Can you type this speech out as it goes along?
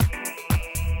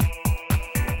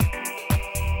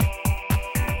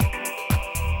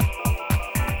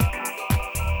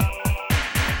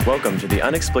Welcome to the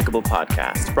Unexplicable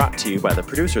Podcast, brought to you by the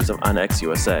producers of UnX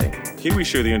USA. Here we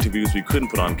share the interviews we couldn't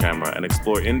put on camera and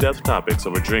explore in-depth topics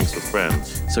over drinks with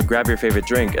friends. So grab your favorite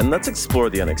drink and let's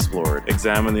explore the unexplored,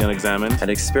 Examine the unexamined,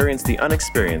 and experience the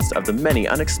unexperienced of the many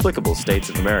unexplicable states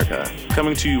of America.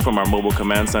 Coming to you from our mobile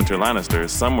command center, Lannister,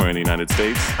 somewhere in the United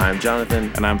States. I'm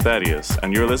Jonathan. And I'm Thaddeus,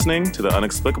 and you're listening to the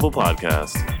Unexplicable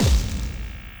Podcast.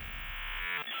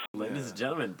 Ladies and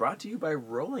gentlemen, brought to you by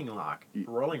Rolling Rock.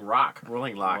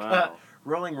 Wow.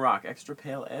 Rolling Rock, extra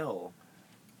pale ale.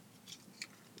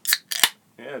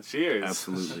 Yeah, cheers.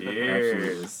 Absolutely.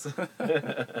 Cheers.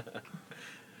 Yeah,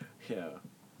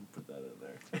 put that in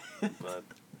there. But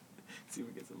See if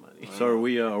we get some money. So are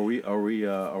we on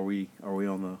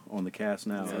the cast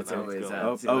now? Yeah, That's always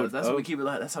that's that. That's how we keep it.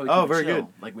 That's how we keep it very chill. good.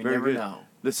 Like we Very never good. know.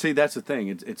 See, that's the thing.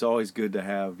 It's always good to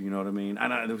have, you know what I mean?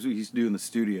 And that was what we used to do in the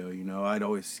studio, you know. I'd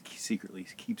always secretly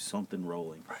keep something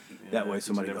rolling. Right. That way Yeah,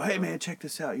 somebody you go, never hey, know. man, check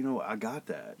this out. You know, I got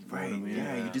that. You know what I Right. mean?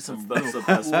 Yeah, you do some That's the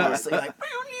best cool part. thing like,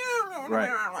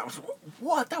 Right.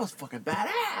 What? That was fucking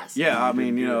badass. Yeah, I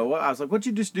mean, you know, what I was like, what'd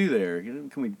you just do there? You know,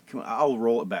 can we I'll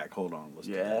roll it back. Hold on. Let's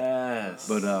do that. Yes.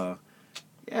 But,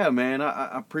 yeah, man,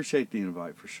 I appreciate the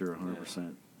invite for sure,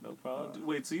 100%. no problem.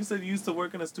 Wait, so you said you used to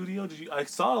work in a studio? Did you? I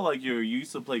saw like you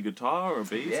used to play guitar or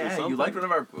bass or yeah, something. you liked one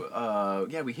of our.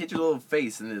 We hit your little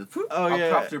face and then Oh,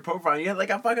 yeah. popped your profile. And you had like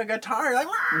a fucking guitar. Like,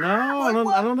 No, I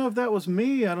don't know if that was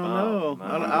me. I don't Oh, know.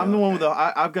 no, I'm the one with the.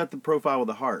 I've got the profile with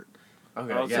the heart.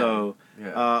 Okay. Okay. Yeah. So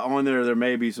yeah. on there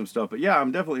may be some stuff, but yeah,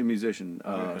 I'm definitely a musician.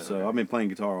 Okay, So okay. I've been playing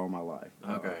guitar all my life.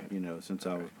 Okay. You know, since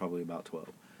I was probably about 12.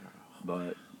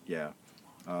 But yeah,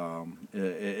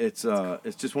 it's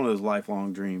just one of those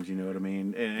lifelong dreams. You know what I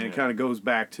mean? And it kind of goes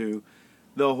back to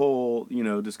the whole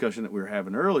discussion that we were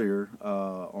having earlier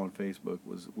on Facebook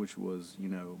which was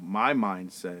my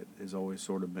mindset has always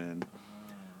sort of been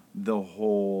the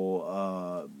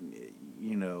whole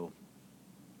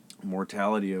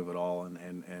mortality of it all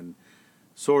and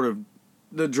sort of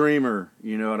the dreamer,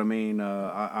 you know what I mean?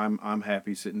 I'm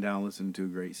happy sitting down listening to a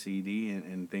great CD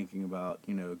and thinking about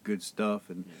good stuff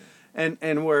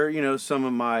and where some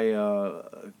of my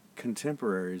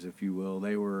contemporaries, if you will,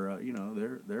 they were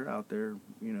they're out there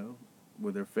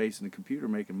with their face in the computer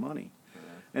making money,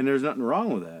 and there's nothing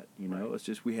wrong with that. Right. It's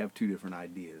just we have two different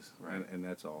ideas, Right. and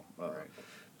that's all. Right.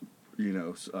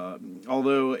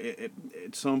 Although at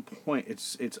some point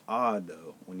it's odd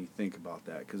though when you think about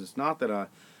that, because it's not that I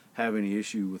have any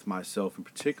issue with myself in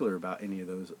particular about any of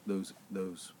those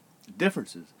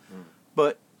differences,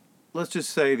 but let's just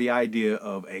say the idea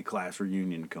of a class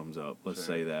reunion comes up. Let's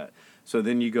say that. So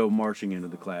then you go marching into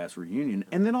the class reunion,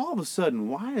 and then all of a sudden,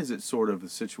 why is it sort of a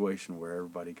situation where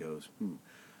everybody goes,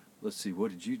 let's see,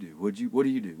 what did you do? What do you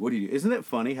do? What do you do? Isn't it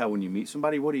funny how when you meet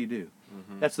somebody, what do you do?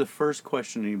 That's the first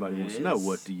question anybody wants to know.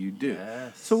 What do you do?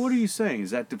 Yes. So what are you saying?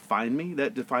 Does that define me?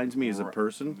 That defines me as a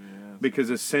person? Yeah. Because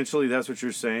essentially that's what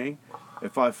you're saying.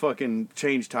 If I fucking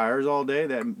change tires all day,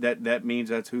 that means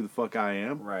that's who the fuck I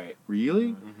am. Right.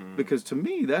 Really? Because to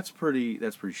me, that's pretty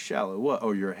shallow. What?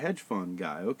 Oh, you're a hedge fund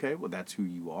guy. Okay, well, that's who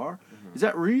you are. Is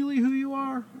that really who you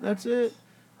are? That's it?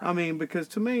 I mean, because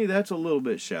to me, that's a little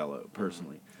bit shallow,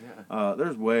 personally. Yeah.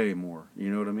 There's way more.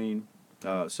 You know what I mean?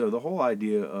 So the whole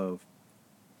idea of...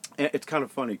 It's kind of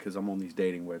funny because I'm on these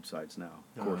dating websites now,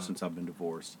 of course, since I've been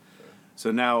divorced. So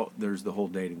now there's the whole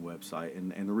dating website.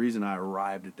 And the reason I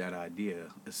arrived at that idea,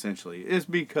 essentially, is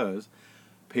because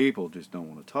people just don't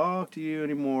want to talk to you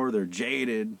anymore. They're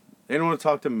jaded. They don't want to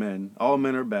talk to men. All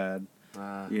men are bad.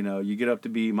 You get up to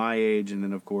be my age, and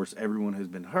then, of course, everyone has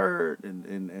been hurt,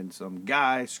 and some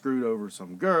guy screwed over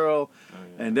some girl,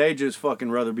 and they just fucking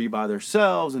rather be by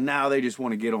themselves, and now they just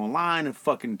want to get online and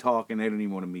fucking talk, and they don't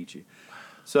even want to meet you.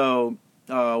 So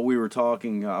we were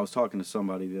talking. I was talking to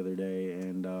somebody the other day,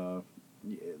 and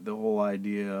the whole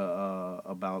idea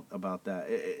about that.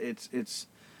 It's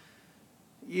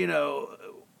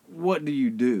what do you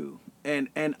do? And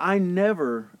I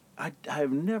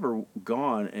have never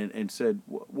gone and said,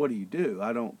 what do you do?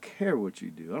 I don't care what you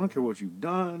do. I don't care what you've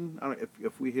done.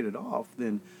 If we hit it off,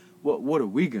 then what are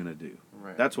we gonna do?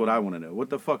 Right. That's what I want to know.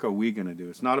 What the fuck are we going to do?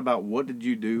 It's not about what did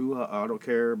you do. I don't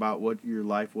care about what your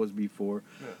life was before.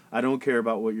 Yeah. I don't care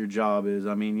about what your job is.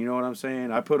 I mean, you know what I'm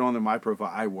saying? I put on my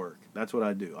profile, I work. That's what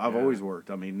I do. I've always worked.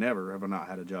 I mean, never have I not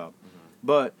had a job.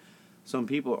 But some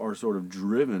people are sort of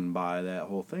driven by that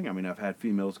whole thing. I mean, I've had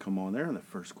females come on there, and the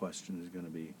first question is going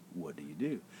to be, what do you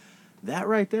do? That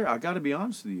right there, I got to be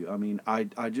honest with you. I mean, I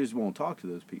just won't talk to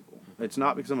those people. It's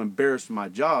not because I'm embarrassed of my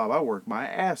job. I work my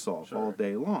ass off all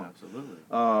day long. Absolutely.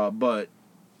 But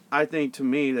I think to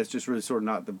me that's just really sort of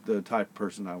not the type of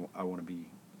person I want to be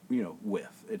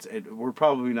with. We're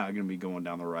probably not going to be going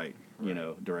down the right,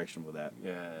 direction with that.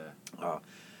 Yeah.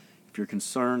 If you're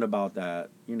concerned about that,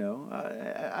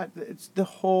 it's the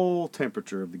whole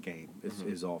temperature of the game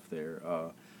is off there.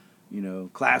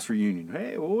 Class reunion.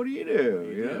 Hey, well, what do you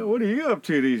do? What are you up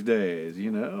to these days?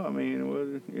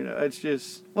 It's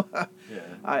just.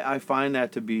 I find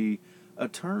that to be a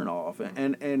turn off,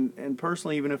 and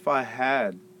personally, even if I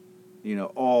had,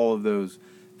 all of those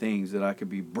things that I could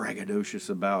be braggadocious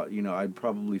about, I'd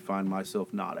probably find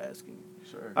myself not asking.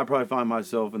 Sure. I'd probably find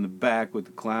myself in the back with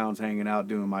the clowns hanging out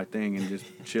doing my thing and just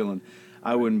chilling.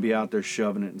 I wouldn't be out there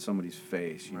shoving it in somebody's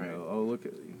face, you know. Oh, look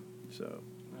at you. So.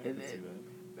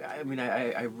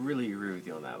 I really agree with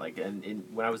you on that. Like, and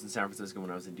when I was in San Francisco,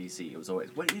 when I was in D.C., it was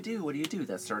always, what do you do? What do you do?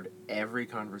 That started every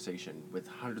conversation with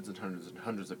hundreds and hundreds and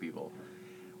hundreds of people.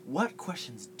 What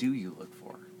questions do you look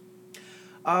for?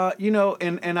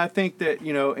 And I think that,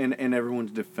 in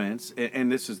everyone's defense,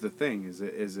 and this is the thing, is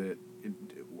it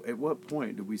at what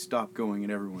point do we stop going in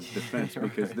everyone's defense?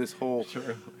 Because this whole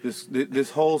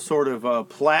this whole sort of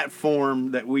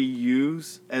platform that we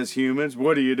use as humans,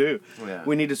 what do you do? Yeah.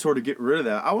 We need to sort of get rid of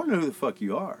that. I want to know who the fuck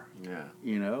you are. Yeah.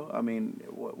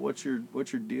 What's your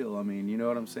deal? You know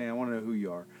what I'm saying? I want to know who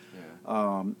you are.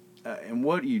 Yeah. And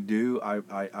what you do,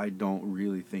 I don't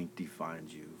really think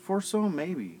defines you. For some,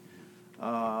 maybe.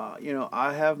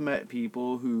 I have met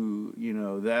people who,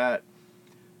 that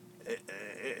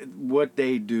what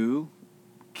they do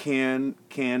can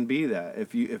be that.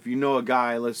 If you know a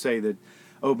guy, let's say, that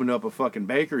opened up a fucking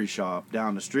bakery shop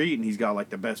down the street and he's got like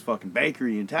the best fucking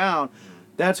bakery in town,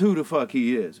 that's who the fuck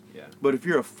he is. Yeah. But if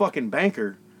you're a fucking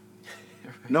banker,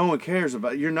 no one cares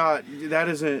about you're not. That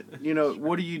isn't.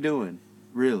 What are you doing,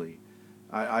 really?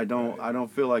 I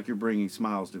don't feel like you're bringing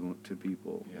smiles to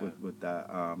people with that.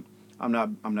 I'm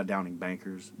not downing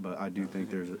bankers, but I do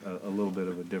think there's a little bit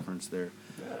of a difference there.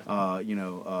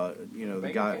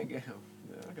 The guy.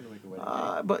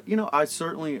 But I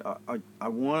certainly I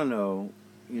want to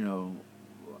know.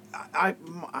 I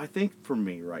think for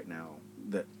me right now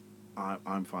that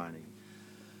I'm finding,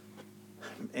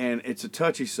 and it's a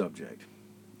touchy subject,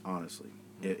 honestly.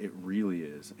 It really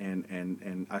is,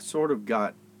 and I sort of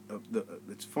got.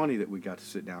 It's funny that we got to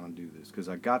sit down and do this because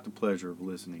I got the pleasure of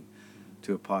listening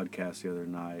to a podcast the other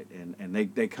night, and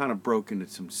they kind of broke into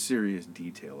some serious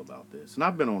detail about this. And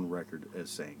I've been on record as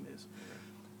saying this.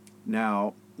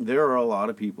 Now, there are a lot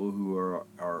of people who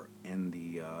are in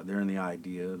the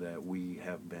idea that we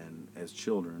have been, as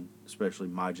children, especially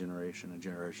my generation and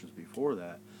generations before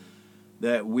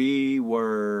that we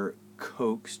were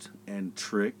coaxed and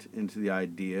tricked into the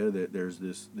idea that there's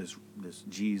this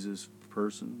Jesus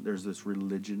person, there's this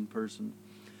religion person,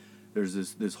 there's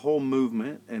this whole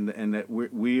movement, and that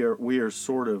we are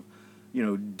sort of,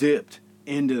 dipped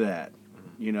into that,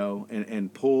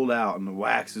 and pulled out, and the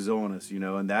wax is on us,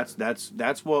 and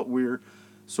that's what we're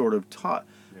sort of taught.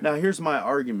 Yeah. Now, here's my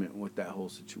argument with that whole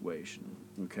situation.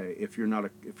 Okay, if you're not a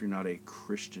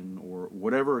Christian or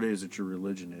whatever it is that your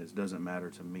religion is, doesn't matter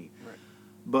to me. Right.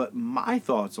 But my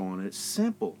thoughts on it,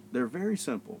 simple. They're very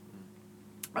simple.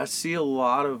 I see a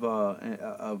lot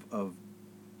of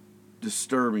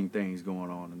disturbing things going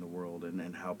on in the world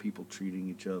and how people treating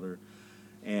each other.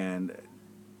 And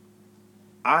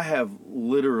I have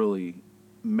literally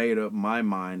made up my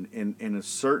mind in a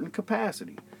certain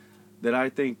capacity that I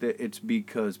think that it's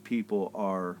because people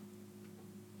are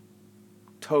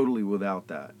totally without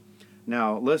that.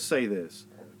 Now, let's say this.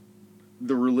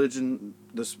 The religion,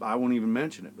 I won't even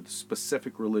mention it, but the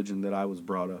specific religion that I was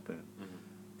brought up in.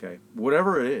 Okay,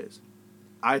 whatever it is,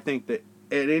 I think that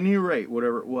at any rate,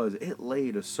 whatever it was, it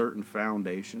laid a certain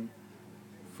foundation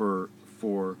for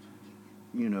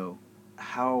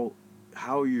how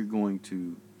you're going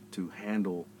to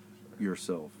handle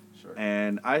yourself. Sure.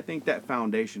 And I think that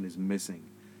foundation is missing,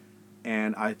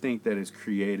 and I think that has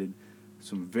created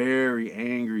some very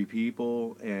angry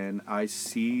people, and I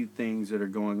see things that are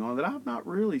going on that I've not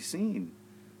really seen,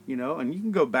 and you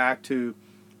can go back to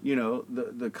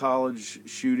the college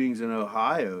shootings in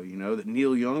Ohio, that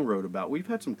Neil Young wrote about. We've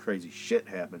had some crazy shit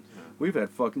happen. We've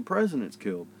had fucking presidents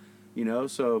killed,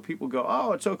 so people go,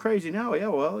 oh, it's so crazy now. Yeah,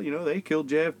 well, they killed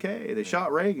JFK. They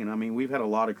shot Reagan. We've had a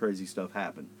lot of crazy stuff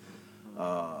happen.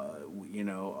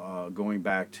 Going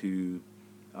back to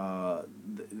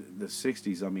the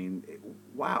 60s,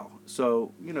 wow.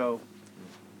 So,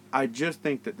 I just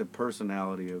think that the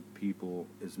personality of people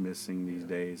is missing these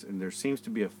days, and there seems to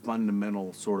be a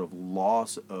fundamental sort of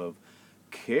loss of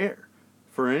care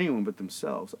for anyone but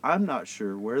themselves. I'm not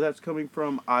sure where that's coming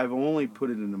from. I've only put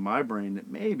it into my brain that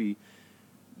maybe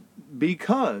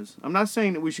because, I'm not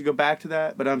saying that we should go back to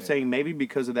that, but I'm saying maybe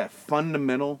because of that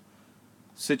fundamental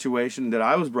situation that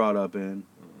I was brought up in,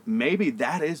 maybe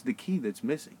that is the key that's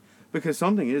missing, because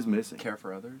something is missing. Care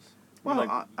for others. Well,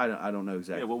 Like- I don't know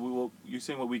exactly. Yeah, well, you're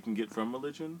saying what we can get from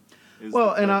religion?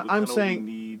 Well, and I'm kinda saying- what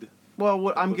we need. Well,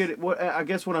 what I'm Help us. getting, I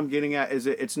guess what I'm getting at is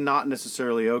it's not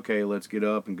necessarily okay. Let's get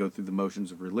up and go through the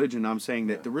motions of religion. I'm saying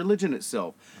that the religion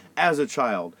itself, as a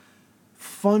child,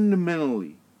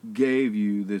 fundamentally gave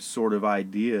you this sort of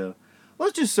idea.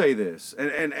 Let's just say this,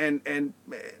 and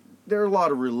there are a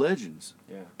lot of religions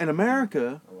Yeah. in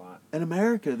America. A lot. In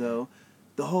America, though,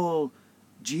 the whole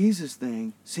Jesus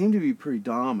thing seemed to be pretty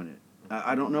dominant.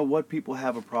 I don't know what people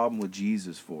have a problem with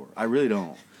Jesus for. I really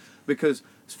don't. Because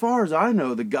as far as I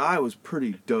know, the guy was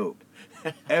pretty dope.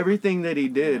 Everything that he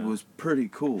did was pretty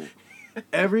cool.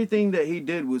 Everything that he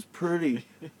did was pretty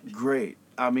great.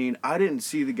 I mean, I didn't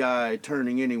see the guy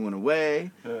turning anyone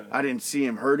away. I didn't see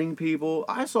him hurting people.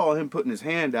 I saw him putting his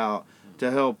hand out to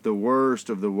help the worst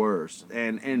of the worst.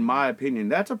 And in my opinion,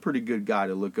 that's a pretty good guy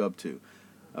to look up to.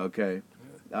 Okay?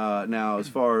 Now, as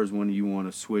far as when you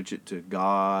want to switch it to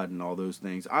God and all those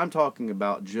things, I'm talking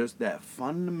about just that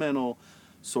fundamental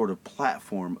sort of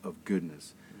platform of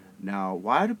goodness. Now,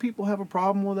 why do people have a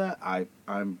problem with that?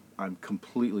 I'm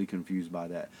completely confused by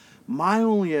that. My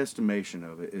only estimation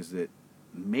of it is that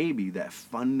maybe that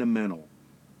fundamental,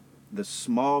 the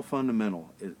small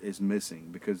fundamental, is missing,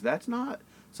 because that's not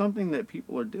something that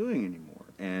people are doing anymore.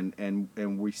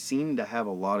 And we seem to have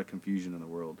a lot of confusion in the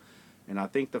world. And I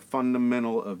think the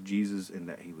fundamental of Jesus, and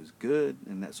that he was good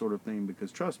and that sort of thing,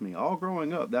 because trust me, all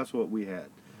growing up, that's what we had.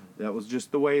 That was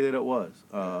just the way that it was.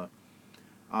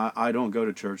 I don't go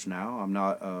to church now. I'm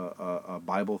not a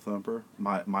Bible thumper.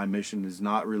 My mission is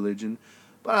not religion.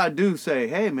 But I do say,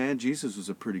 hey, man, Jesus was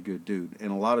a pretty good dude.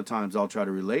 And a lot of times I'll try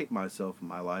to relate myself in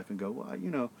my life and go, well,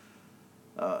 you know,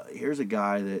 here's a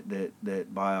guy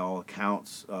that by all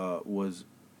accounts was...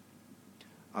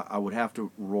 I would have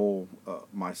to roll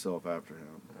myself after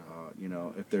him. You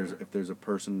know, if there's a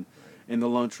person in the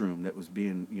lunchroom that was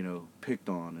being, you know, picked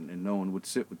on and no one would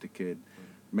sit with the kid,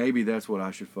 maybe that's what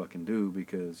I should fucking do,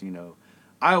 because, you know,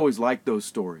 I always like those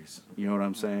stories. You know what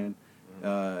I'm saying?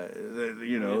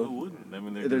 You know, who wouldn't? I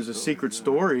mean, they're there's good a secret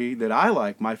stories, story that I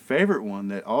like. My favorite one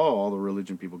that all the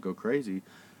religion people go crazy,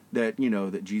 that, you know,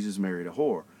 that Jesus married a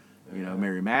whore. You know,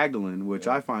 Mary Magdalene, which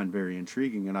I find very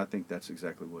intriguing, and I think that's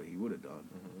exactly what he would have done.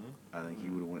 I think he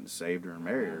would have went and saved her and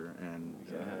married her, and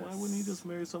Why wouldn't he just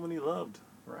marry someone he loved?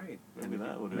 Right. Maybe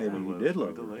that would have. maybe he did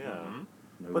love her. Yeah.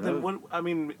 no But then doubt. what? I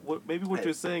mean, maybe what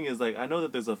you're saying is, like, I know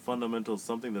that there's a fundamental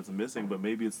something that's missing, but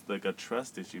maybe it's like a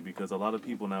trust issue, because a lot of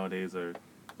people nowadays are,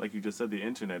 like you just said, the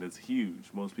internet is huge.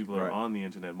 Most people are Right. on the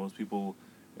internet. Most people,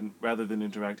 and rather than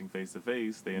interacting face to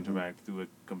face, they interact through a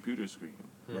computer screen.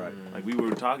 Right. Like we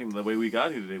were talking, the way we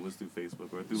got here today was through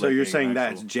Facebook or through. So like, you're an saying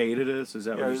actual- that's jaded us? Is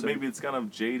that what Yeah, you're saying? maybe it's kind of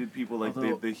jaded people. Like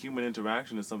Although- the human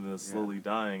interaction is something that's slowly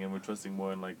dying, and we're trusting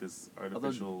more in like this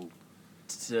artificial.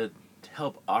 To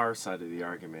help our side of the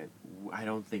argument, I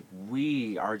don't think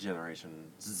our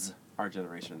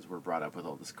generations were brought up with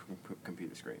all this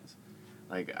computer screens.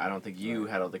 Like, I don't think you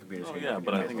had all the computer Oh, screens. yeah, up in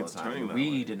but your I face think all it's the time. turning that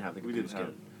We way. didn't have the We computer didn't have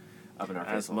screen up in our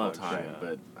as face the whole much, time.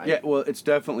 yeah. But Yeah, well, it's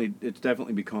definitely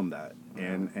become that,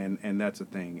 and that's the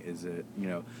thing, is that, you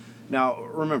know, now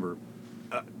remember,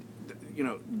 you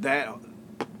know,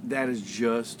 that is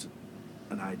just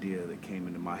an idea that came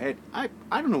into my head. I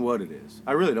don't know what it is.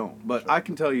 I really don't, but I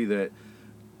can tell you that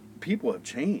people have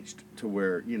changed to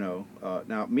where, you know,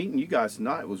 now meeting you guys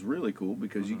tonight was really cool,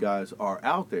 because you guys are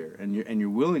out there and you're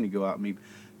willing to go out and meet.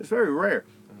 It's very rare.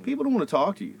 People don't want to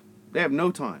talk to you. They have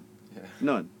no time. Yeah.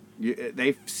 None.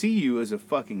 They see you as a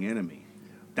fucking enemy.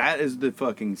 That is the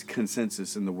fucking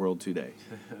consensus in the world today.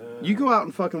 You go out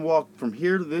and fucking walk from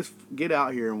here to this, get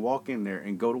out here and walk in there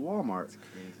and go to Walmart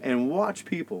and watch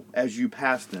people as you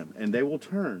pass them, and they will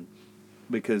turn,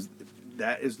 because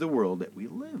that is the world that we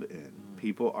live in.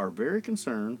 People are very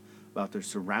concerned about their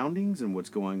surroundings and what's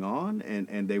going on,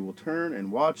 and they will turn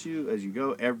and watch you as you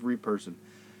go, every person.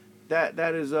 That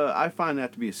is, I find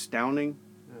that to be astounding.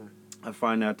 I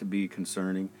find that to be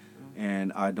concerning.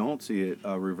 And I don't see it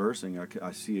reversing.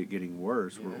 I see it getting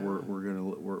worse. Yeah.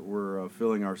 We're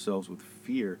filling ourselves with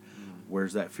fear.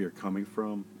 Where's that fear coming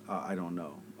from? I don't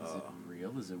know. is it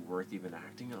real? Is it worth even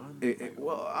acting on?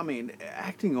 Well, I mean,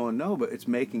 acting on, no, but it's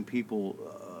making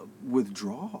people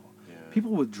withdraw. Yeah.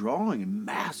 People withdrawing in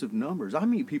massive numbers. I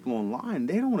meet people online.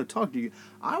 They don't want to talk to you.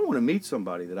 I want to meet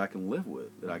somebody that I can live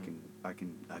with, that I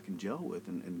can gel with,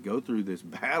 and go through this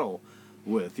battle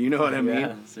with. You know what I mean?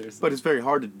 Yeah, seriously. But it's very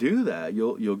hard to do that.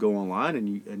 You'll go online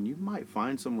and you might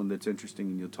find someone that's interesting,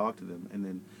 and you'll talk to them, and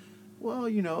then well,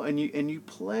 and you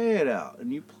play it out,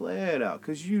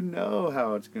 because you know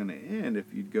how it's going to end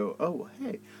if you'd go, oh,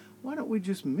 hey, why don't we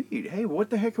just meet? Hey,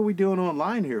 what the heck are we doing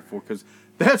online here for? Because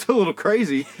that's a little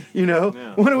crazy,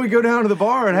 Yeah. Why don't we go down to the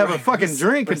bar and have a fucking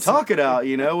drink and talk it out,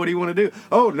 What do you want to do?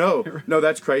 Oh, no,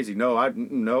 that's crazy. No, I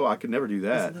could never do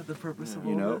that. Isn't that the purpose of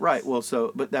all this? Right.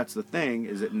 Well, but that's the thing,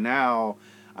 is that now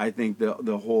I think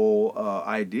the whole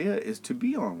idea is to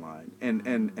be online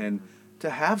and to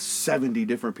have 70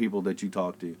 different people that you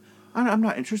talk to. I'm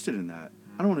not interested in that.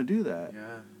 I don't want to do that.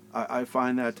 Yeah. I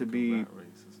find that to be... Rat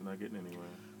race. It's not getting anywhere.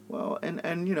 Well,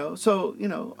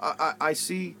 I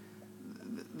see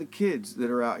the kids that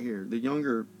are out here, the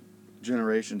younger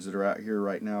generations that are out here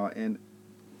right now, and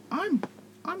I'm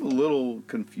a little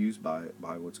confused by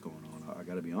what's going on. I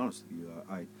got to be honest with you.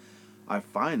 I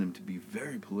find them to be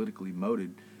very politically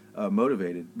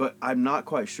motivated, but I'm not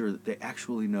quite sure that they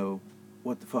actually know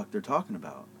what the fuck they're talking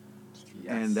about.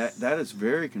 Yes. And that is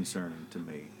very concerning to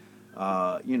me.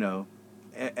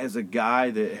 As a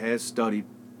guy that has studied,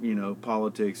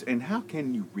 politics, and how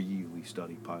can you really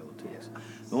study politics?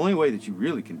 The only way that you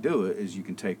really can do it is you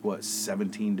can take,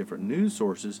 17 different news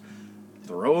sources,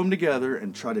 throw them together,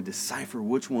 and try to decipher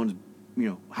which one's,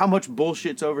 how much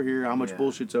bullshit's over here, how much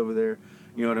bullshit's over there.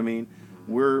 You know what I mean?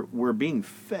 We're being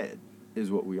fed, is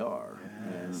what we are.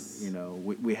 Yes. And,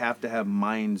 we have to have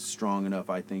minds strong enough,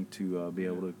 I think, to be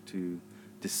able to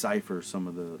decipher some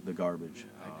of the garbage.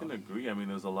 I can agree. I mean,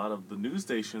 there's a lot of the news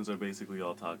stations are basically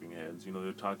all talking heads.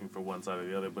 They're talking for one side or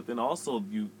the other. But then also,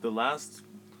 the last,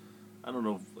 I don't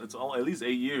know, it's all at least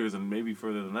 8 years and maybe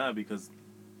further than that, because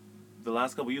the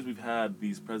last couple of years we've had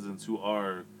these presidents who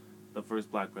are the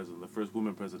first black president, the first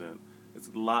woman president. It's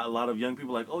a lot of young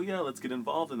people like, oh yeah, let's get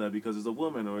involved in that because it's a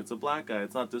woman or it's a black guy.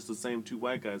 It's not just the same two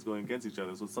white guys going against each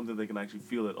other. So it's something they can actually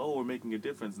feel that, oh, we're making a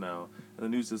difference now. And the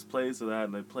news just plays to that,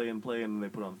 and they play and they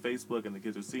put it on Facebook, and the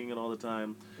kids are seeing it all the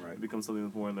time. Right. It becomes something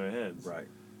that's more in their heads. Right.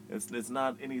 It's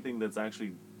not anything that's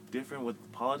actually different with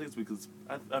politics, because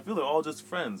I feel they're all just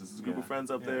friends. It's a group of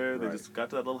friends up there. They just got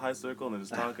to that little high circle and they're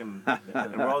just talking,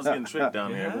 and we're all just getting tricked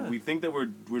down here. But we think that we're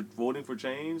voting for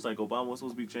change, like Obama was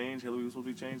supposed to be changed, Hillary was supposed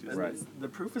to be changed. Right. The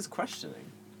proof is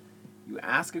questioning. You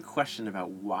ask a question about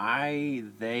why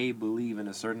they believe in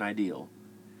a certain ideal,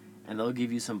 and they'll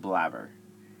give you some blabber.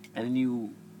 And then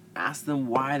you ask them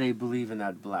why they believe in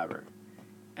that blabber,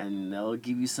 and they'll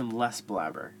give you some less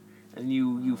blabber. And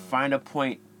you find a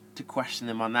point to question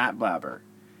them on that blabber,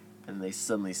 and they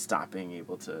suddenly stop being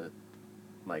able to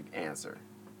answer,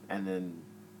 and then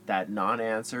that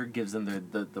non-answer gives them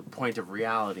the point of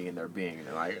reality in their being, and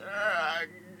they're like, "Ugh,"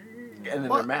 and then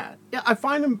they're mad. Yeah, I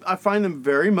find them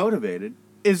very motivated.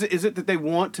 Is it that they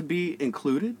want to be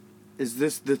included? Is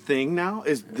this the thing now?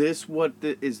 Is this what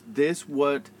the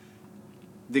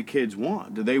kids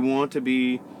want? Do they want to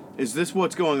be? Is this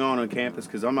what's going on campus?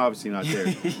 Because I'm obviously not there.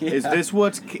 Is this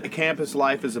what campus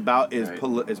life is about? Is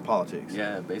politics?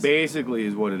 Yeah, basically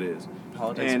is what it is.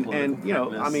 Politics, and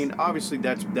I mean, obviously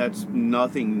that's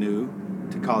nothing new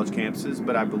to college campuses,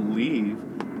 but I believe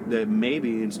that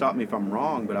maybe, and stop me if I'm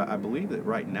wrong, but I believe that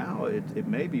right now it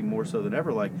may be more so than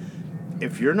ever. Like,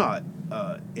 if you're not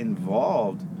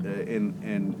involved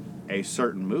in a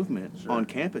certain movement on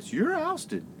campus, you're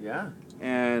ousted. Yeah.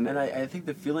 And I think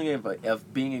the feeling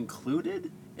of being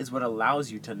included is what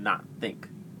allows you to not think.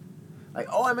 Like,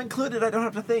 oh, I'm included, I don't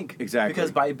have to think. Exactly.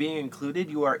 Because by being included,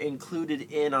 you are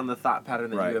included in on the thought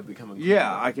pattern that you have become included.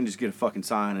 Yeah, I can just get a fucking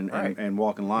sign and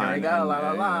walk in line. There you go,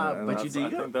 but I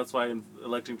think that's why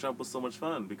electing Trump was so much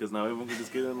fun, because now everyone can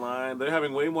just get in line. They're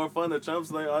having way more fun than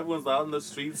Trump's. Everyone's out in the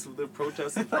streets, they're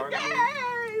protesting, partying.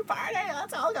 Yay, party,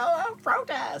 let's all go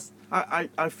protest.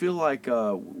 I feel like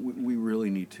we really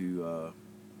need to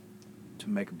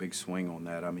make a big swing on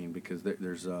that. I mean, because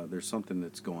there's something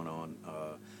that's going on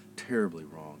terribly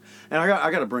wrong, and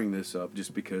I got to bring this up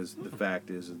just because the fact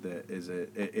is that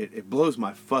it blows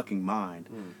my fucking mind.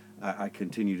 I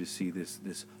continue to see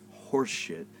this horse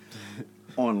shit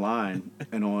online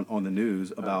and on the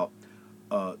news about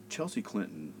Chelsea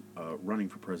Clinton running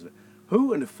for president.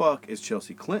 Who in the fuck is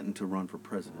Chelsea Clinton to run for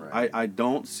president? Right. I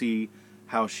don't see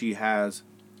how she has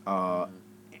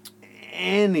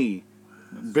any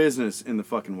business in the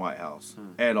fucking White House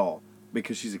at all.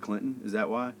 Because she's a Clinton? Is that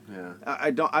why? Yeah.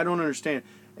 I don't understand.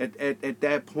 At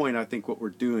that point, I think what we're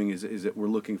doing is that we're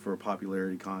looking for a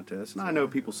popularity contest. And I know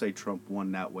people say Trump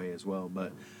won that way as well,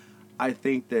 but I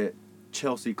think that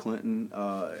Chelsea Clinton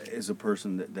is a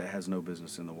person that has no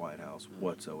business in the White House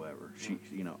whatsoever. She,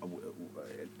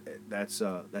 that's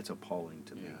appalling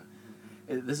to me.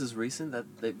 Yeah. This is recent that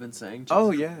they've been saying?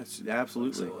 Oh, yes,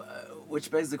 absolutely. So,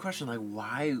 which begs the question, like,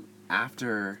 why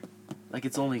after Like,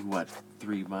 it's only,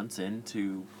 3 months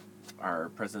into our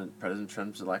President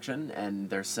Trump's election, and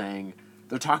they're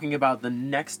talking about the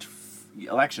next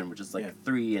election, which is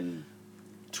 3 and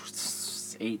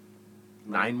 8,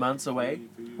 9 months away.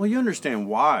 Well, you understand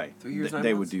why 3 years, 9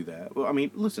 they months? would do that. Well, I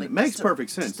mean, listen, it makes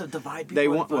perfect sense. Just to divide people. They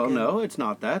want. Well, no, it's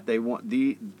not that. They want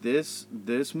this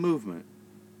movement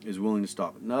is willing to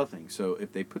stop at nothing. So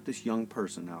if they put this young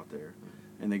person out there,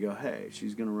 and they go, hey,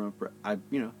 she's going to run for,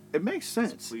 it makes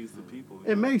sense. Please the people.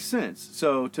 It makes sense.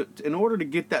 So in order to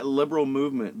get that liberal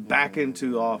movement back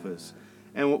into office,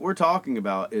 and what we're talking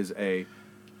about is a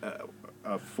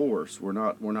force. We're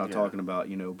not talking about,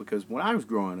 because when I was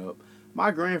growing up,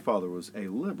 my grandfather was a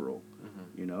liberal.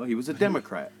 He was a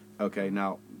Democrat. Okay,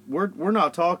 now we're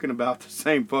not talking about the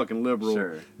same fucking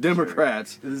liberal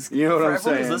Democrats. Sure. You know what I'm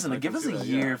saying? Listen, give us a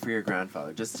year for your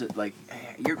grandfather. Just to,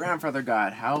 your grandfather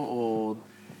got how old?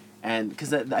 And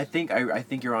because I think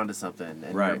you're onto something,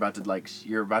 and right.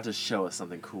 you're about to show us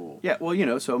something cool. Yeah,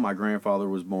 well, so my grandfather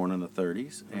was born in the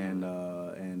 30s,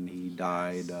 and he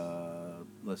died.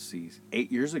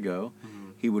 8 years ago.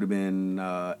 He would have been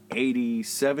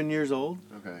 87 years old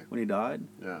when he died.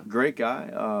 Yeah, great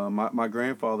guy. My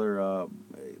grandfather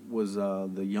was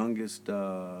the youngest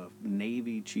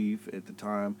Navy chief at the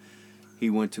time. He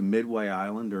went to Midway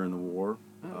Island during the war.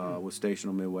 Was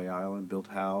stationed on Midway Island, built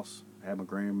a house. Had my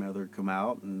grandmother come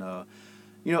out, and a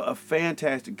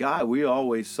fantastic guy. We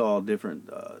always saw different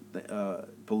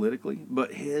politically,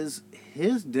 but his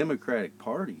Democratic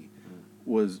Party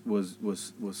was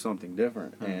something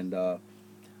different, and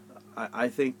I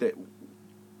think that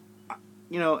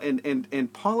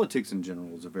and politics in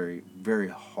general is a very, very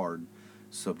hard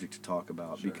subject to talk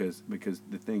about because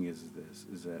the thing is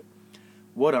that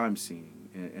what I'm seeing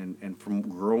and from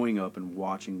growing up and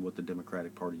watching what the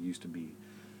Democratic Party used to be.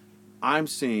 I'm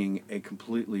seeing a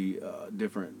completely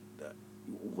different.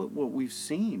 What we've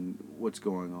seen, what's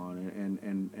going on,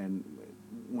 and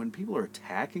when people are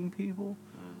attacking people,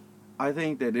 I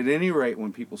think that at any rate,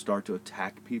 when people start to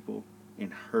attack people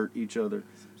and hurt each other,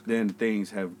 then things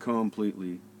have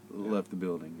completely left the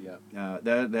building. Yeah.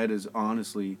 That is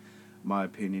honestly my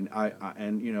opinion.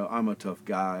 I'm a tough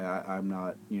guy. I'm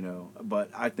not,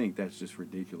 but I think that's just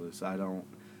ridiculous. I don't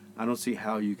see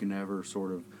how you can ever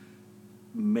sort of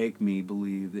make me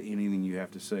believe that anything you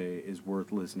have to say is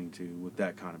worth listening to with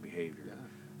that kind of behavior. Yeah.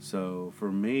 So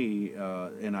for me,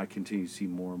 and I continue to see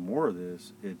more and more of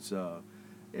this, it's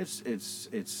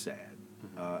sad,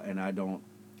 and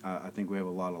I think we have a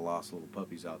lot of lost little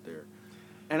puppies out there,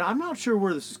 and I'm not sure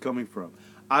where this is coming from.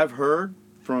 I've heard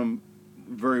from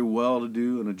very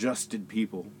well-to-do and adjusted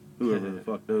people, whoever the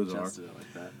fuck those are.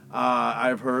 Like that.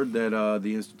 I've heard that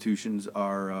the institutions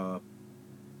are,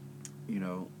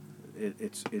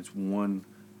 it's one.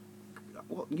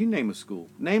 Well, you name a school.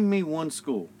 Name me one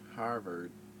school. Harvard.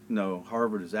 No,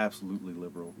 Harvard is absolutely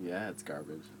liberal. Yeah, it's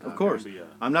garbage. Of course.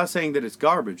 I'm not saying that it's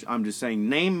garbage. I'm just saying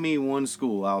name me one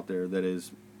school out there that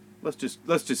is, let's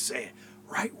just say it,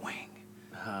 right wing.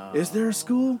 Oh. Is there a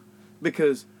school?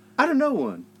 Because I don't know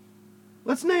one.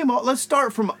 Let's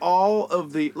start from all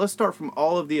of the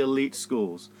elite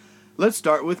schools. Let's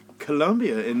start with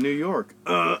Columbia in New York.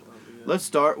 Let's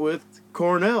start with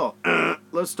Cornell.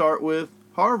 Let's start with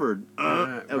Harvard.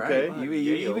 Okay. Right. You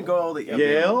even go all the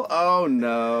Yale? Oh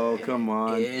no, come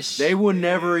on. Ish. They would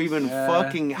never even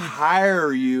fucking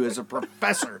hire you as a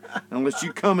professor unless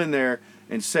you come in there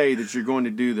and say that you're going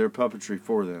to do their puppetry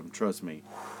for them. Trust me.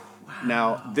 Wow.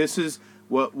 Now, this is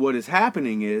what is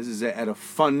happening is that at a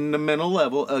fundamental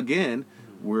level, again,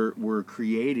 we're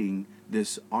creating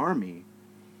this army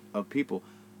of people.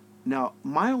 Now,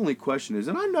 my only question is,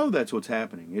 and I know that's what's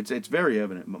happening. It's very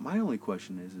evident, but my only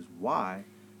question is why?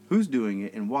 Who's doing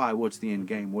it, and why? What's the end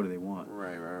game? What do they want?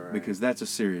 Right. Because that's a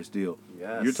serious deal.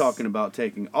 Yes. You're talking about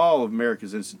taking all of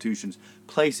America's institutions,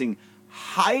 placing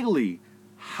highly,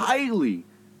 highly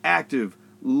active,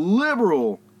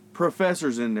 liberal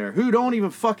professors in there who don't even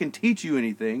fucking teach you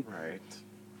anything. Right.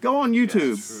 Go on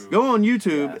YouTube. Yes, Go on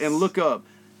YouTube and look up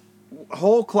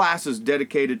whole classes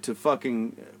dedicated to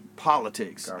fucking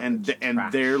politics Garbage. and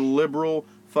Trash. their liberal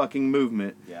fucking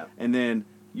movement. Yeah. And then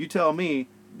you tell me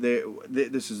that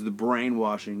this is the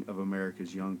brainwashing of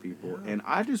America's young people. Yeah. And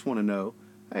I just want to know,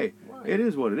 hey, Why? it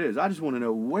is what it is. I just want to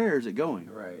know, where is it going?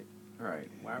 Right.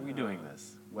 Why are we doing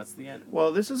this? What's the end?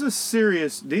 Well, this is a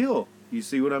serious deal. You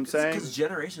see what I'm saying? Because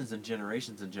generations and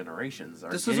generations and generations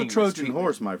are This is a getting Trojan treatment.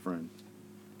 horse, my friend,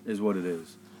 is what it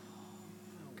is.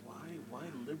 Why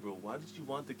liberal? Why did you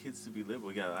want the kids to be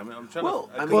liberal? Yeah, I mean, I'm trying Well,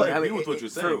 to. I I mean, agree with what you're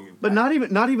saying. But not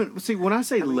even. See, when I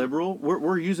say liberal,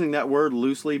 we're using that word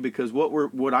loosely because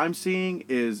what I'm seeing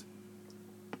is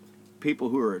people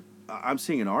who are. I'm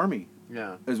seeing an army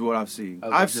Yeah. Is what I've seen.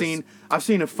 Oh, I've seen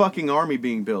a fucking army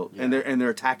being built, Yeah. and they're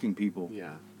attacking people.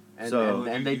 Yeah.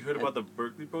 You heard about the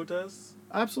Berkeley protests?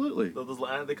 Absolutely.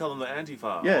 They call them the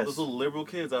Antifa. Yes. All those little liberal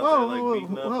kids out there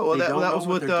beating up. Well, that was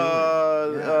with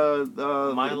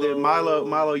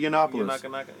Milo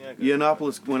Yiannopoulos.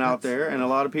 Yiannopoulos went out there, and a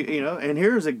lot of people, and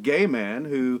here's a gay man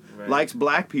who likes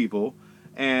black people,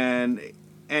 and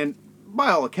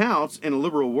by all accounts, in a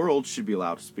liberal world, should be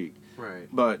allowed to speak. Right.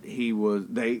 But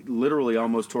they literally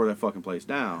almost tore that fucking place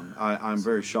down. I'm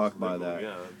very shocked by that.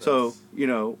 Yeah, so,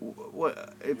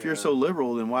 what if you're so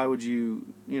liberal, then why would you,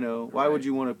 why would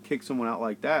you want to kick someone out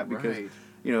like that? Because,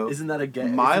 isn't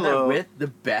that Milo, isn't that the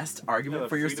best argument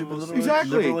for your stupid little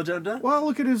exactly. liberal agenda? Well,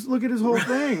 look at his whole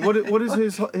thing. What is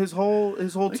his whole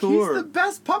tour? He's the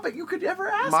best puppet you could ever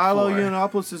ask Milo for.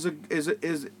 Yiannopoulos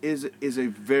is a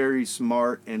very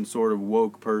smart and sort of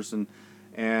woke person.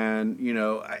 And,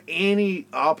 any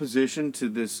opposition to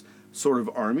this sort of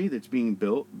army that's being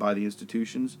built by the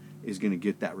institutions is going to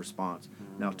get that response.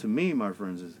 Now, to me, my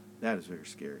friends, that is very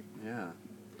scary. Yeah.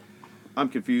 I'm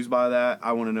confused by that.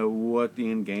 I want to know what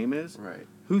the end game is. Right.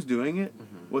 Who's doing it?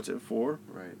 Mm-hmm. What's it for?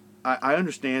 Right. I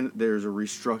understand that there's a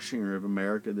restructuring of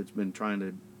America that's been trying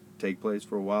to take place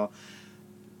for a while.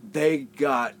 They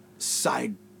got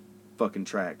side fucking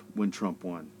tracked when Trump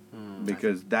won.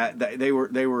 Because that they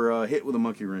were hit with a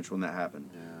monkey wrench when that happened.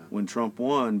 Yeah. When Trump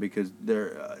won, because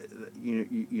the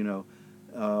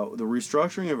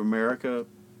restructuring of America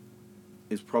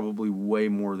is probably way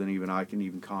more than even I can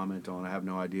even comment on. I have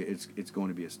no idea. It's going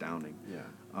to be astounding. Yeah.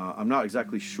 I'm not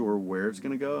exactly sure where it's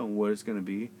going to go and what it's going to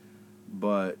be,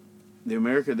 but the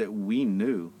America that we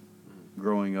knew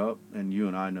growing up, and you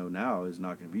and I know now, is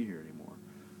not going to be here anymore.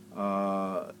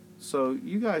 So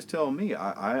you guys tell me.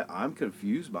 I'm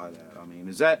confused by that. I mean,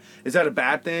 is that a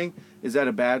bad thing? Is that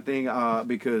a bad thing?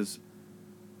 Because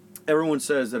everyone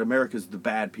says that America's the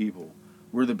bad people.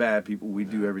 We're the bad people. We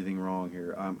do everything wrong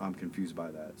here. I'm confused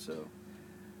by that. So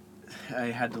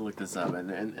I had to look this up,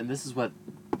 and this is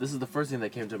the first thing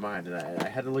that came to mind, and I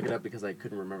had to look it up because I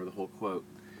couldn't remember the whole quote.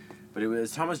 But it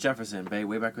was Thomas Jefferson,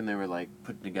 way back when they were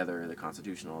putting together the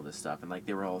Constitution and all this stuff, and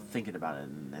they were all thinking about it,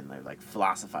 and they're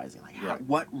philosophizing,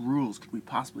 what rules could we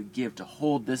possibly give to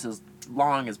hold this as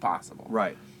long as possible?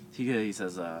 Right. He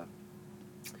says,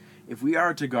 if we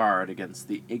are to guard against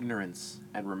the ignorance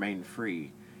and remain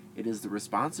free, it is the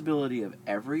responsibility of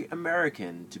every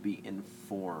American to be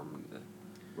informed.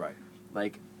 Right.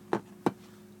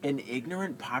 An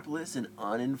ignorant populace, an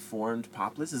uninformed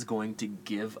populace, is going to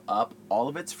give up all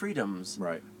of its freedoms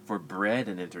for bread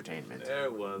and entertainment. There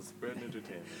it was, bread and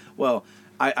entertainment. Well,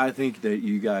 I think that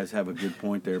you guys have a good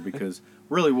point there, because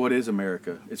really, what is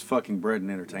America? It's fucking bread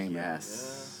and entertainment.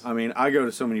 Yes. I mean, I go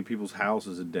to so many people's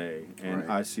houses a day,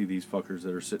 and I see these fuckers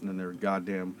that are sitting in their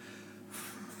goddamn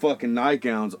fucking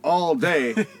nightgowns all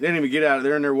day. They didn't even get out of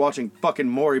there, and they're watching fucking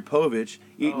Maury Povich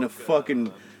eating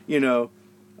fucking,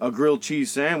 a grilled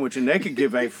cheese sandwich, and they could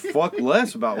give a fuck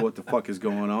less about what the fuck is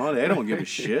going on. They don't give a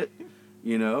shit,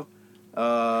 It's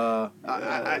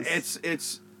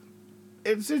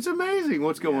amazing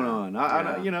what's going on.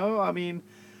 I mean,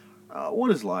 what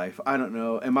is life? I don't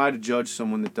know. Am I to judge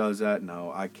someone that does that?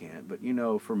 No, I can't. But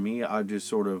for me, I've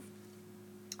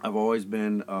always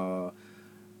been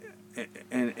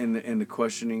in the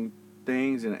questioning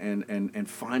things and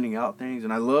finding out things,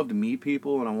 and I love to meet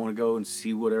people, and I want to go and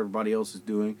see what everybody else is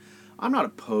doing. I'm not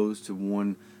opposed to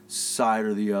one side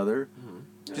or the other.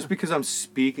 Just because I'm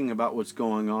speaking about what's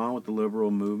going on with the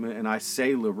liberal movement, and I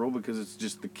say liberal because it's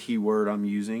just the key word I'm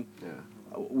using.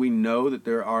 We know that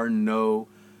there are no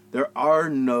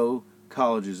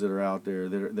colleges that are out there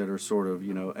that are sort of,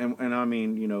 and I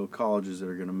mean, colleges that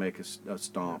are going to make a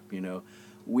stomp,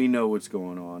 We know what's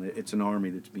going on. It's an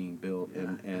army that's being built,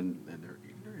 and they're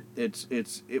ignorant. It's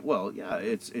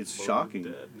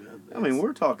shocking. I mean,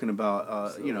 we're talking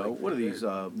about what are these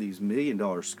 $1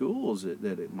 million schools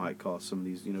that it might cost some of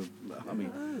these, I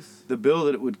mean, the bill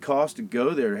that it would cost to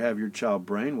go there to have your child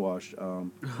brainwashed.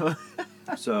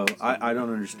 So I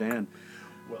don't understand.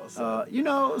 So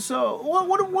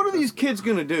what are these kids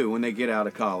gonna do when they get out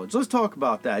of college? Let's talk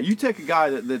about that. You take a guy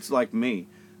that's like me,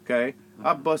 okay?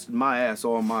 I busted my ass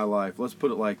all my life. Let's put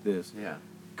it like this. Yeah.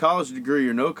 College degree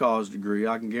or no college degree,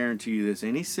 I can guarantee you this.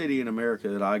 Any city in America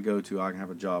that I go to, I can have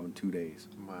a job in 2 days.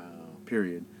 Wow.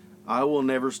 Period. I will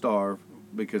never starve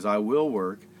because I will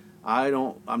work.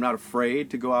 I'm not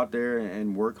afraid to go out there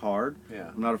and work hard.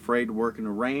 Yeah. I'm not afraid to work in the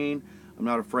rain. I'm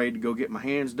not afraid to go get my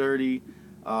hands dirty.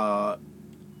 I'm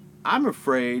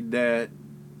afraid that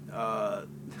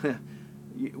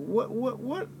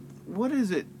what is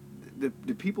it? Do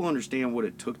people understand what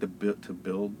it took to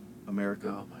build America?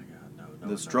 Oh my God, no,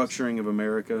 the structuring of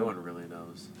America. No one really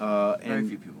knows. Very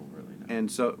few people really know.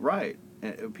 And so, right,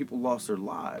 and people lost their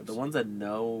lives. The ones that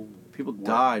know, people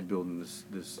died building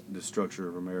this structure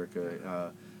of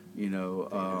America. the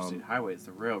interstate highways,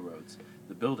 the railroads,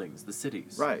 the buildings, the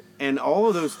cities. Right, and all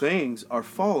of those things are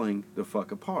falling the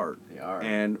fuck apart. They are.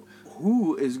 And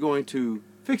who is going to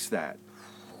fix that?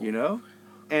 You know.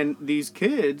 And these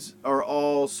kids are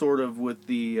all sort of with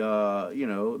the,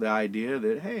 the idea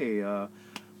that, hey,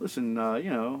 listen,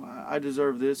 I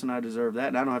deserve this and I deserve that,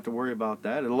 and I don't have to worry about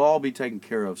that. It'll all be taken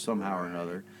care of somehow or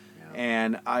another. Yeah.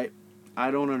 And I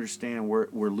don't understand.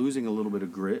 We're losing a little bit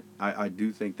of grit. I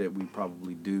do think that we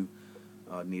probably do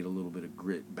need a little bit of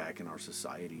grit back in our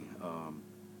society.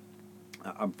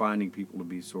 I'm finding people to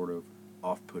be sort of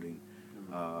off-putting.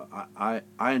 I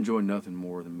enjoy nothing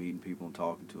more than meeting people and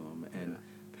talking to them, and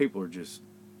people are just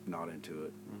not into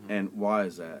it. Mm-hmm. And why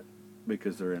is that?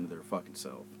 Because they're into their fucking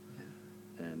self.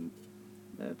 Yeah. And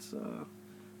that's,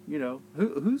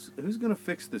 who's going to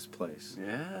fix this place?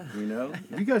 Yeah. You know?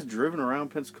 Have you guys driven around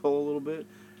Pensacola a little bit?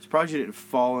 Surprised you didn't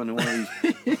fall into one of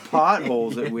these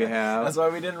potholes that we have. That's why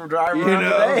we didn't drive around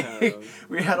today.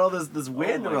 We had all this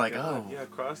wind, and we're like, Yeah,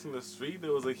 crossing the street,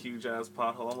 there was a huge ass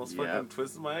pothole. Almost fucking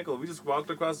twisted my ankle. We just walked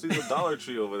across the Dollar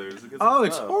Tree over there.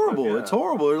 It's horrible. But, It's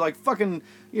horrible. There's like fucking,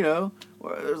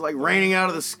 there's like raining out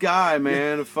of the sky,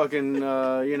 man. Fucking,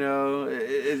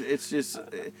 it's just...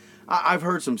 I've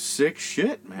heard some sick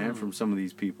shit, man, from some of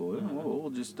these people. We'll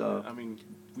just...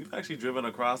 we've actually driven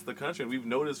across the country, and we've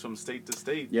noticed from state to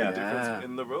state the difference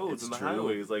in the roads and the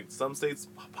highways. Like, some states,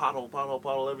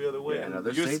 pothole every other way. Yeah,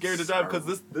 and you're scared to drive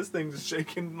because this thing's is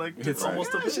shaking like it's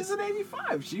almost a bit. She's an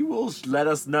 85. She will let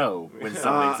us know when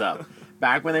something's up.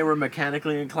 Back when they were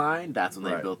mechanically inclined, that's when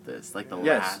they built this. Like, the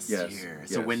last year.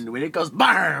 So when it goes,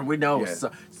 BARR! We know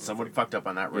someone fucked up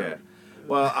on that road. Yeah.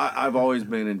 Well, I've always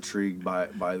been intrigued by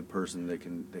the person that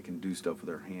can do stuff with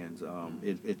their hands.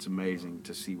 It's amazing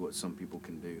to see what some people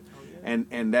can do,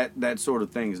 and that sort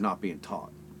of thing is not being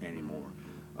taught anymore.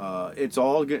 It's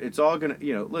all gonna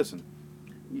listen.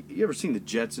 You ever seen the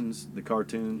Jetsons, the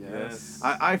cartoon? Yes.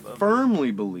 I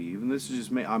firmly believe, and this is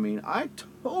just me. I mean, I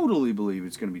totally believe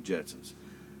it's gonna be Jetsons.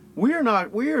 We are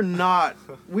not going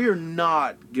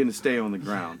to stay on the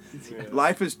ground. Yes.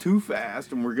 Life is too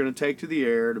fast, and we're going to take to the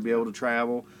air to be able to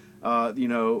travel. We're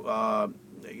going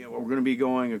to be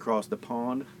going across the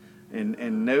pond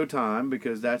in no time,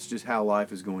 because that's just how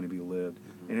life is going to be lived.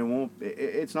 And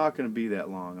it's not going to be that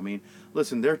long. I mean,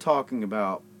 listen, they're talking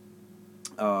about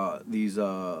these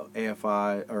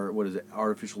AFI, or what is it,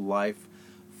 artificial life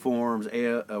forms,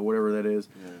 whatever that is,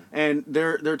 and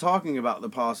they're talking about the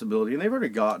possibility, and they've already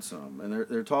got some, and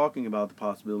they're talking about the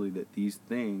possibility that these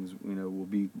things, will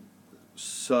be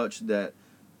such that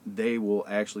they will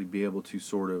actually be able to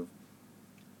sort of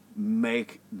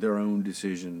make their own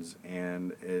decisions,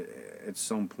 and at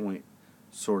some point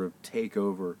sort of take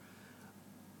over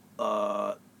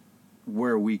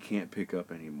where we can't pick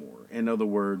up anymore. In other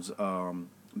words,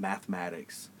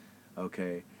 mathematics,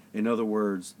 okay? In other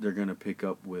words, they're going to pick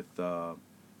up with the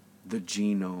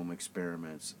genome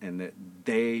experiments, and that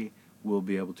they will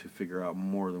be able to figure out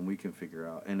more than we can figure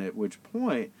out, and at which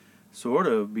point sort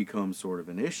of becomes sort of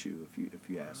an issue, if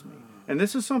you ask me. And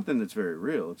this is something that's very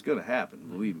real. It's going to happen,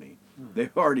 believe me.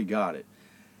 They've already got it,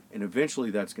 and eventually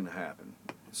that's going to happen.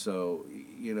 So,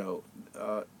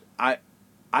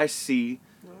 I see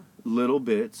little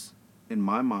bits in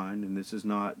my mind, and this is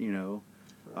not,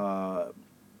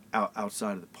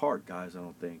 outside of the park, guys, I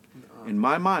don't think. No. In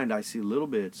my mind, I see little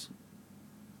bits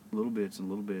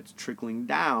trickling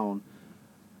down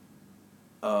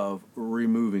of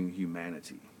removing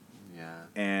humanity. Yeah.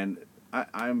 And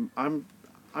I'm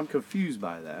confused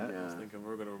by that. I was thinking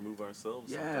we're going to remove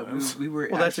ourselves. Yeah, we were.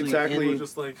 Well, that's exactly. We're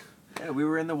just like. Yeah, we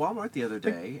were in the Walmart the other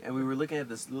day, and we were looking at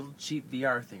this little cheap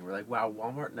VR thing. We're like, wow,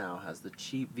 Walmart now has the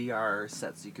cheap VR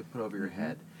sets you could put over your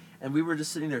head. And we were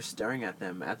just sitting there staring at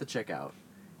them at the checkout.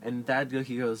 And Dad,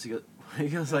 he goes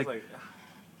like,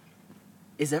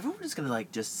 is everyone just gonna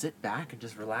like just sit back and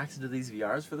just relax into these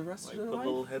VRs for the rest of their life? Put a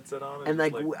little headset on. And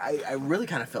I really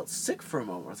kind of felt sick for a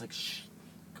moment. I was like, shh.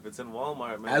 If it's in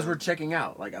Walmart, man. As we're checking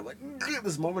out, like I'm like,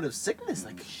 this moment of sickness,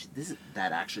 like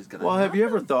that actually is gonna. Well, happen. have you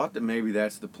ever thought that maybe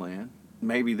that's the plan?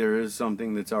 Maybe there is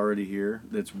something that's already here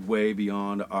that's way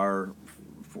beyond our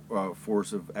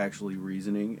force of actually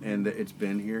reasoning, and that it's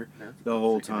been here the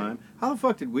whole time. How the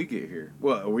fuck did we get here?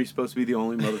 What, are we supposed to be the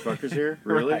only motherfuckers here?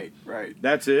 Really? Right.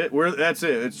 That's it? That's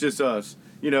it. It's just us.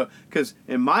 Because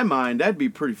in my mind, that'd be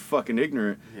pretty fucking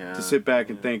ignorant to sit back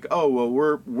and think, oh, well,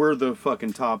 we're the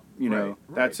fucking top,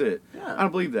 that's it. Yeah. I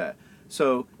don't believe that.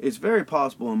 So it's very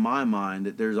possible in my mind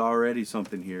that there's already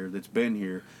something here that's been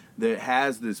here, that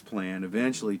has this plan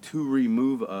eventually to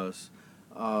remove us.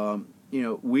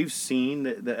 We've seen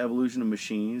the evolution of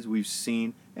machines. We've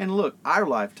seen, and look, our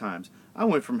lifetimes. I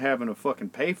went from having a fucking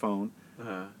payphone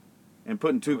and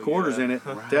putting two quarters in it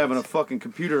to having a fucking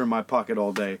computer in my pocket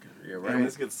all day. Yeah, right. And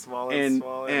this gets smaller and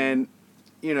smaller. And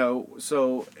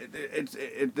so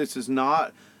this is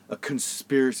not a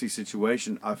conspiracy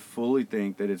situation. I fully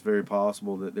think that it's very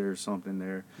possible that there's something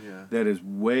there that is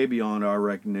way beyond our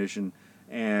recognition,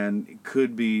 and it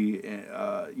could be,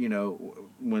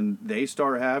 when they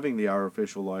start having the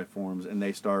artificial life forms and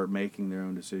they start making their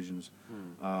own decisions.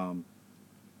 A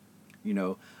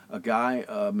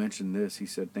guy mentioned this. He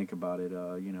said, think about it.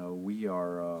 We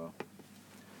are...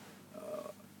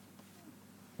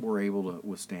 we're able to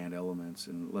withstand elements,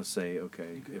 and let's say,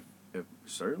 if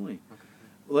certainly,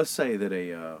 let's say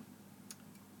that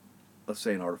let's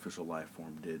say an artificial life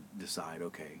form did decide,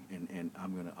 and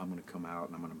I'm gonna come out,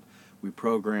 and we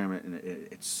program it, and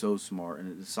it's so smart,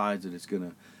 and it decides that it's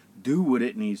gonna do what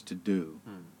it needs to do,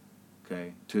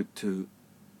 to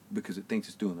because it thinks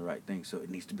it's doing the right thing, so it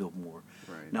needs to build more.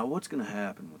 Right. Now, what's gonna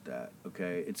happen with that?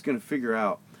 It's gonna figure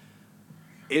out.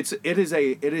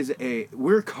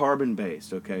 We're carbon based,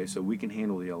 so we can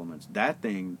handle the elements. That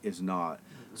thing is not.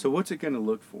 So what's it going to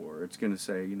look for? It's going to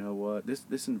say, you know what,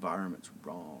 this environment's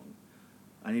wrong.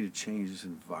 I need to change this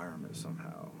environment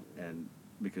somehow, and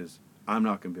because I'm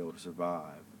not going to be able to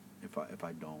survive if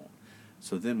I don't.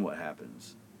 So then what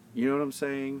happens? You know what I'm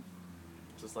saying?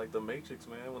 Just like the Matrix,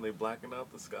 man, when they blacken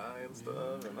out the sky and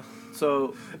stuff.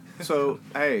 So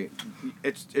hey,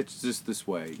 it's just this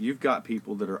way. You've got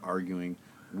people that are arguing,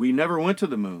 we never went to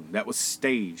the moon. That was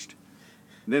staged.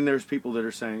 And then there's people that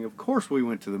are saying, of course we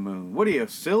went to the moon. What are you,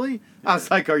 silly? I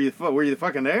was like, were you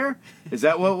fucking there? Is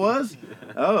that what it was?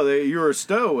 Oh, you were a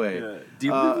stowaway. Yeah. Do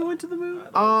you believe we went to the moon?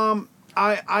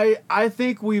 I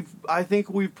think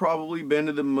we've probably been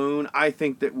to the moon. I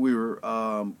think that we were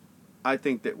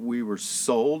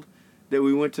sold that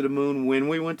we went to the moon when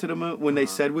we went to the moon, when they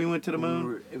said we went to the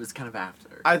moon. It was kind of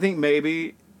after. I think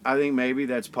maybe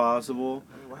that's possible.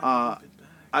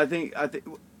 I think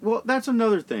well, that's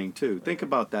another thing too. Think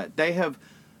about that. They have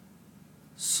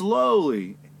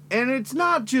slowly, and it's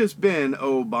not just been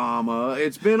Obama,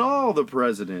 it's been all the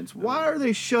presidents. Why are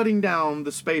they shutting down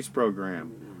the space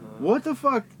program? What the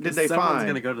fuck did they Someone's find?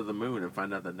 Going to go to the moon and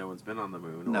find out that no one's been on the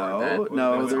moon. No, or that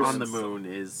no, what's there's- on the moon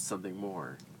is something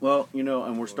more. Well,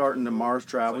 and we're starting to Mars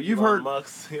travel. Like You've Elon heard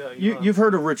Musk's, you've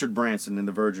heard of Richard Branson in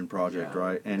the Virgin Project, Yeah.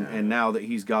 right? And Yeah. and now that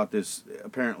he's got this,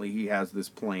 apparently he has this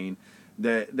plane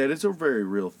that is a very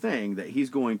real thing, that he's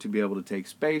going to be able to take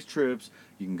space trips.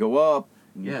 You can go up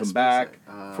and you Yeah, come back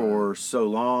SpaceX. for so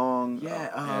long.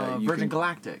 You Virgin can-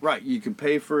 Galactic. Right, you can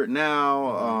pay for it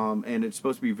now, and it's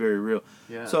supposed to be very real.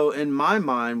 Yeah. So in my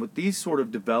mind, with these sort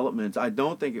of developments, I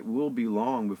don't think it will be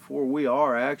long before we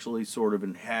are actually sort of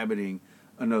inhabiting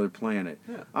another planet.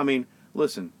 Yeah. I mean,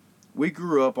 listen, we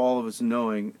grew up, all of us,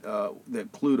 knowing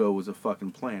that Pluto was a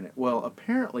fucking planet. Well,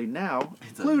 apparently now,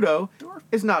 Pluto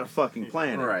is not a fucking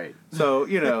planet. Right. So,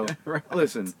 Right.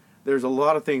 listen, there's a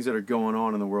lot of things that are going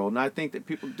on in the world, and I think that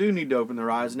people do need to open their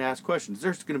eyes and ask questions.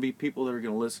 There's going to be people that are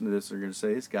going to listen to this and are going to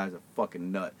say, this guy's a fucking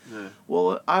nut. Yeah.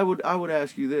 Well, I would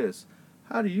ask you this.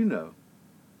 How do you know?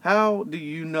 How do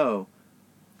you know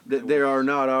that there are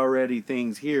not already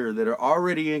things here that are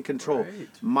already in control? Right.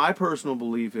 My personal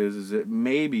belief is that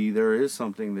maybe there is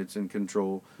something that's in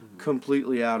control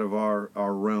completely out of our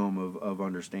realm of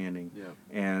understanding. Yeah.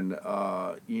 And,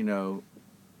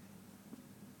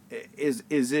 is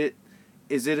it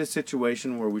a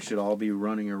situation where we should all be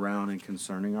running around and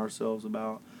concerning ourselves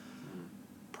about?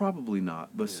 Probably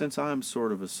not. But since I'm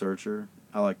sort of a searcher,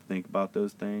 I like to think about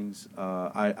those things.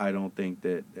 I don't think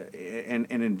that, and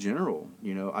in general,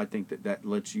 I think that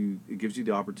it gives you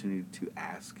the opportunity to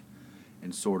ask,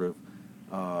 and sort of,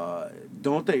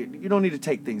 you don't need to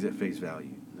take things at face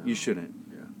value. No. You shouldn't.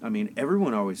 Yeah. I mean,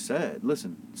 everyone always said,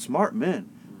 listen, smart men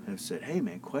have said, hey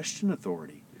man, question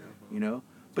authority,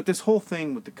 But this whole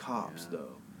thing with the cops,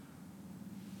 though,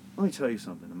 let me tell you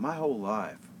something. In my whole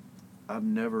life, I've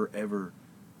never, ever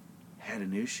had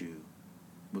an issue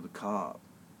with a cop.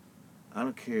 I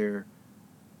don't care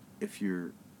if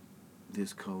you're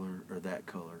this color or that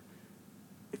color.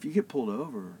 If you get pulled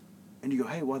over and you go,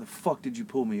 hey, why the fuck did you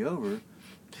pull me over?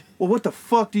 Well, what the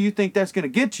fuck do you think that's going to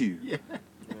get you? Yeah.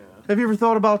 Have you ever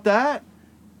thought about that?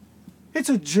 It's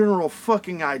a general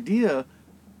fucking idea.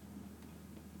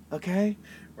 Okay?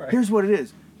 Right. Here's what it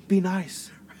is. Be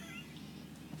nice.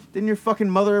 Didn't your fucking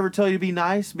mother ever tell you to be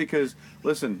nice? Because,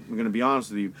 listen, I'm going to be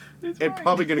honest with you. It's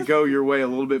probably going to go your way a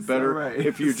little bit better right.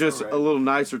 if you're So just right. a little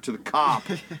nicer to the cop.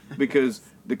 Because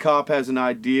the cop has an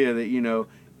idea that,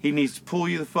 He needs to pull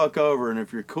you the fuck over, and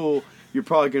if you're cool, you're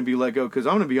probably going to be let go. Because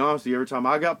I'm going to be honest with you, every time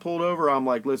I got pulled over, I'm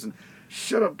like, listen,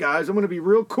 shut up, guys. I'm going to be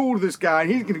real cool to this guy,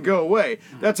 and he's going to go away.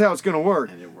 That's how it's going to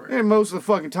work. And it works. And most of the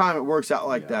fucking time, it works out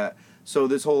like that. So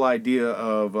this whole idea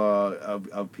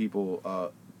of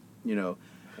people, you know,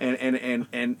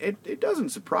 and it doesn't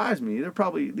surprise me. It's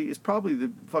probably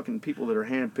the fucking people that are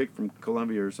handpicked from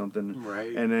Colombia or something,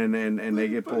 right? And they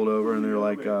get pulled over and they're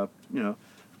like, you know,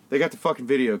 they got the fucking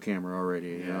video camera already,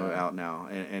 you know, out now,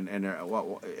 and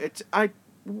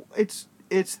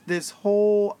it's this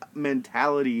whole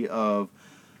mentality of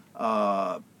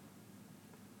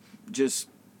just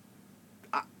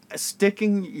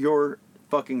sticking your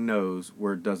fucking nose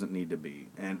where it doesn't need to be,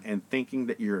 and thinking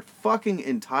that you're fucking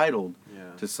entitled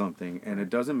to something, and it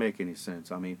doesn't make any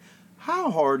sense. I mean, how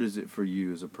hard is it for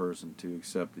you as a person to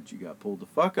accept that you got pulled the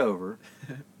fuck over,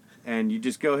 and you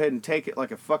just go ahead and take it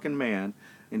like a fucking man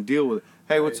and deal with it?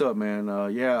 Hey, what's up, man?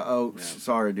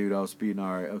 Sorry, dude, I was speeding.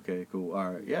 All right, okay, cool.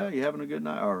 All right, yeah, you having a good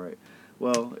night? All right,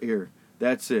 well, here,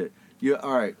 that's it.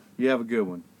 All right, you have a good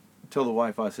one. Tell the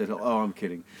wife I said, oh, I'm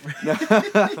kidding.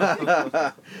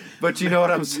 But you know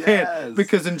what I'm saying? Yes.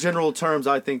 Because in general terms,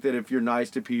 I think that if you're nice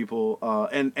to people,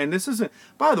 and this isn't,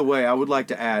 by the way, I would like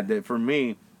to add that for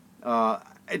me,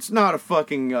 it's not a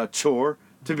fucking chore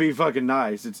to be fucking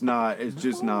nice. It's not. It's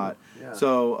just not. Yeah.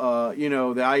 So, you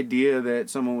know, the idea that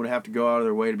someone would have to go out of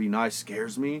their way to be nice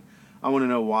scares me. I want to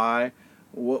know why,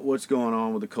 what's going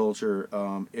on with the culture,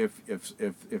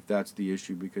 if that's the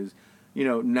issue, because, you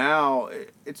know, now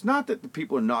it's not that the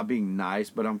people are not being nice,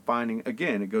 but I'm finding,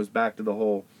 again, it goes back to the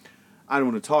whole, I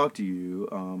don't want to talk to you,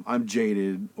 I'm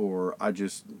jaded, or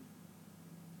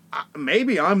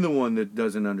maybe I'm the one that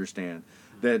doesn't understand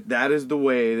that is the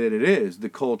way that it is. The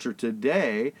culture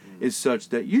today is such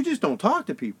that you just don't talk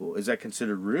to people. Is that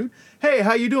considered rude? Hey,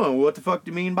 how you doing? What the fuck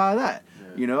do you mean by that? Yeah.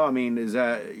 You know, I mean, is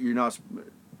that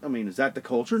the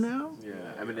culture now? Yeah,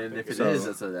 I mean, and if it is,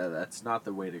 that's not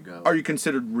the way to go. Are you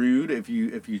considered rude if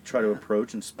you try to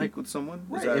approach and speak with someone?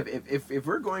 Right. If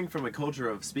we're going from a culture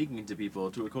of speaking to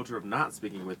people to a culture of not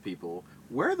speaking with people,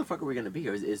 where the fuck are we going to be?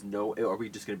 Are we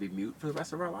just going to be mute for the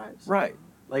rest of our lives? Right.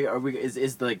 Like,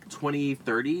 is like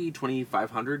 2030,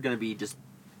 2500 going to be just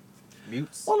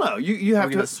mutes? Well, no, you have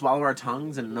to swallow our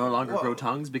tongues and no longer grow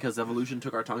tongues because evolution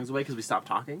took our tongues away because we stopped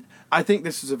talking? I think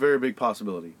this is a very big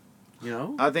possibility. You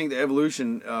know, I think the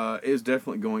evolution is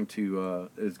definitely going to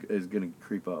is going to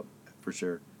creep up for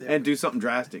sure, and do something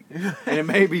drastic, and it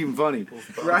may be even funny,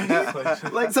 right?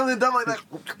 Like something dumb like that.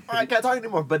 I can't talk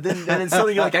anymore. But then it's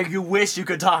something like you wish you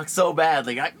could talk so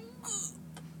badly.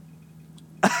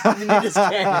 And you just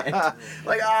can't.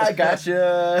 Like, I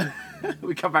gotcha.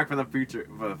 We come back from the future,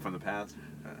 from the past.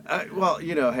 Well,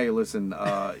 you know, hey, listen,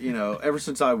 you know, ever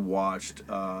since I watched,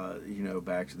 you know,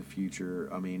 Back to the Future,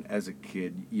 I mean, as a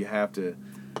kid, you have to,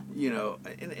 you know,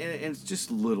 and it's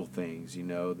just little things, you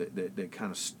know, that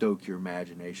kind of stoke your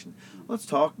imagination. Let's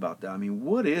talk about that. I mean,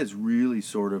 what is really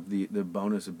sort of the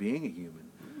bonus of being a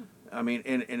human? I mean,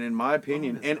 and in my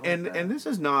opinion, and this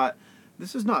is not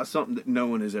something that no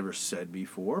one has ever said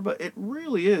before, but it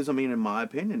really is. I mean, in my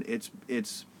opinion, it's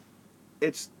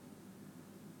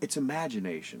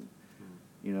imagination.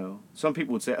 You know, some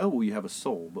people would say, "Oh, well, you have a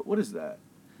soul," but what is that?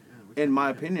 In my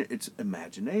opinion, it's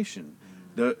imagination.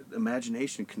 The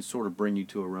imagination can sort of bring you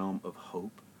to a realm of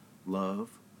hope,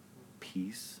 love,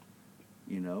 peace.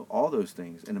 You know, all those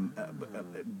things, and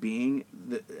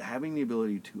having the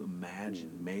ability to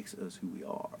imagine makes us who we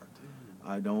are.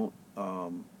 I don't.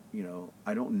 You know,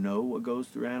 I don't know what goes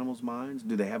through animals' minds.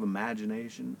 Do they have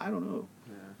imagination? I don't know.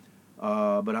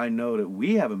 Yeah. But I know that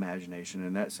we have imagination,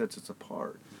 and that sets us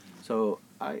apart. So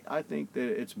I think that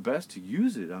it's best to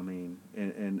use it. I mean,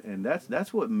 and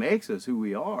that's what makes us who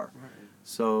we are. Right.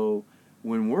 So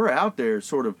when we're out there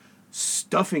sort of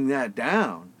stuffing that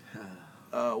down,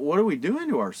 what are we doing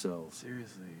to ourselves?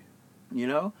 Seriously. You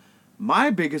know?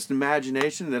 My biggest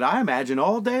imagination that I imagine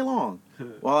all day long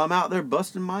while I'm out there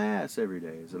busting my ass every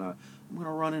day is that I'm going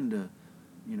to run into,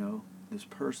 you know, this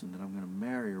person that I'm going to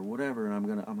marry or whatever, and I'm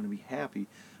going to be happy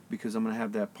because I'm going to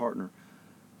have that partner.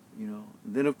 You know,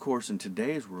 then of course in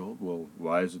today's world, well,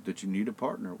 why is it that you need a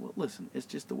partner? Well, listen, it's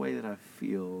just the way that I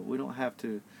feel. We don't have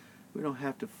to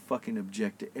fucking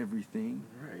object to everything.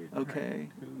 Right. Okay?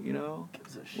 Right. You know?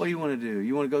 What do you want to do?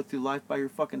 You want to go through life by your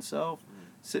fucking self?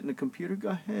 Sit in a computer? Go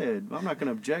ahead. I'm not going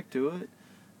to object to it.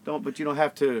 But you don't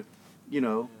have to, you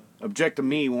know, object to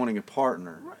me wanting a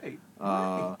partner. Right.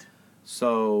 Right.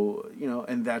 So, you know,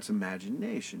 and that's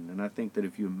imagination. And I think that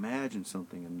if you imagine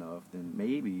something enough, then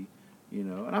maybe, you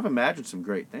know, and I've imagined some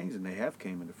great things and they have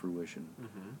came into fruition.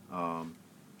 Mm-hmm.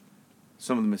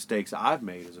 some of the mistakes I've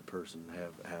made as a person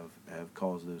have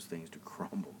caused those things to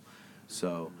crumble.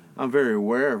 So I'm very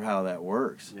aware of how that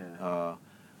works. Yeah.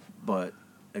 But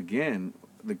again,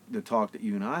 the talk that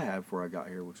you and I had before I got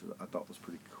here, which I thought was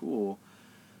pretty cool,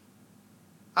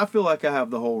 I feel like I have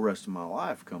the whole rest of my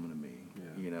life coming to me.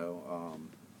 Yeah. You know,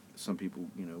 some people,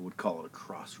 you know, would call it a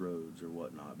crossroads or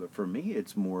whatnot. But for me,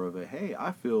 it's more of a, hey,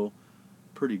 I feel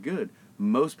pretty good.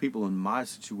 Most people in my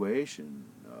situation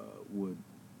would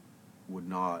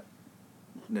not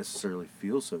necessarily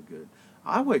feel so good.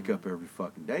 I wake up every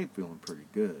fucking day feeling pretty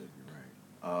good.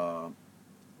 Right.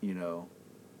 You know,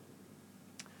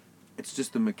 it's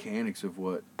just the mechanics of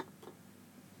what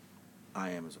I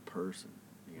am as a person.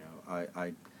 You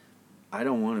know, I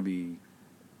don't want to be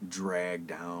dragged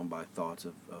down by thoughts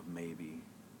of maybe.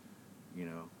 You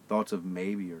know, thoughts of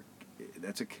maybe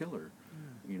that's a killer.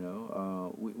 You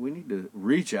know, we need to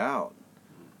reach out.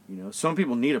 You know, some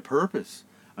people need a purpose.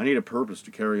 I need a purpose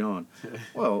to carry on.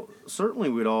 Well, certainly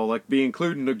we'd all like be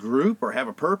included in a group or have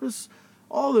a purpose.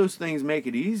 All those things make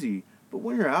it easy. But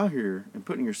when you're out here and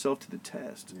putting yourself to the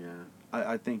test,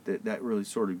 I think that really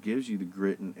sort of gives you the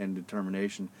grit and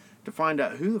determination to find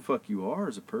out who the fuck you are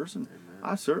as a person. Amen.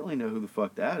 I certainly know who the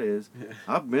fuck that is.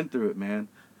 I've been through it, man.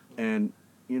 And,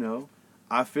 you know,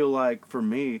 I feel like for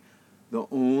me, the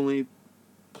only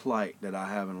plight that I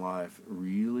have in life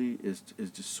really is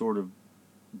just sort of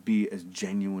be as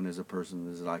genuine as a person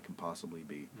as I can possibly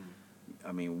be.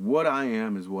 I mean, what I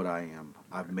am is what I am.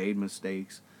 I've made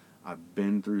mistakes. I've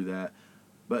been through that.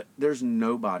 But there's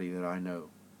nobody that I know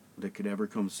that could ever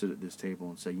come sit at this table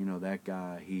and say, you know, that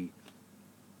guy,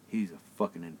 he's a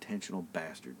fucking intentional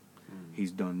bastard.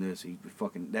 He's done this.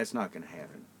 That's not going to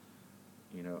happen.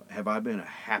 You know, have I been a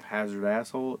haphazard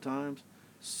asshole at times?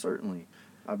 Certainly.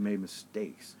 I've made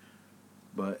mistakes.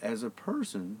 But as a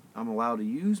person, I'm allowed to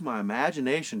use my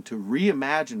imagination to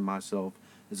reimagine myself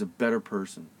as a better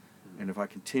person. And if I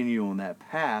continue on that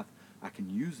path, I can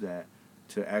use that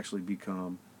to actually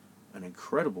become an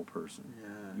incredible person.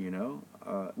 Yeah. You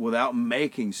know, without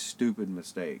making stupid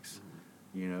mistakes.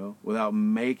 You know, without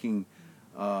making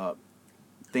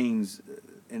things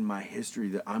in my history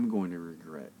that I'm going to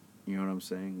regret. You know what I'm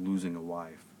saying? Losing a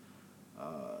wife,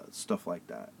 stuff like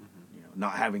that. You know,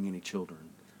 not having any children.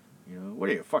 You know, what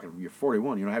are you, you're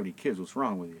 41, you don't have any kids, what's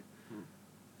wrong with you?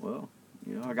 Well,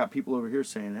 you know, I got people over here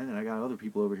saying that, and I got other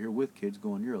people over here with kids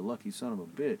going, you're a lucky son of a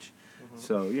bitch.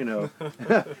 So, you know,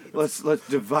 let's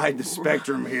divide the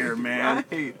spectrum here, man.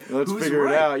 Right. Let's Who's figure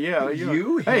right? it out. Yeah,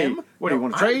 You, hey, him? what do you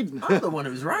want to trade? I'm the one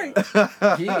who's right.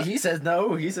 He says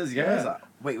no. He says yes. Yeah.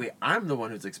 Wait. I'm the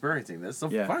one who's experiencing this. So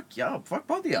Yeah. fuck y'all. Fuck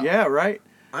both of y'all. Yeah, right.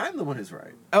 I'm the one who's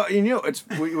right. Oh, and you know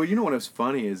well, you know what was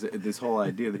funny is this whole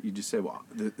idea that you just said, well,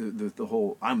 the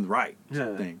whole I'm right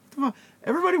thing.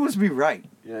 Everybody wants to be right.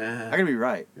 Yeah. I gotta be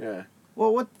right. Yeah.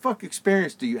 Well, what the fuck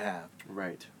experience do you have?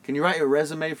 Right. Can you write a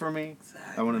resume for me?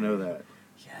 Exactly. I want to know that.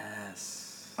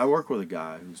 Yes. I work with a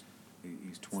guy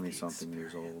he's 20 something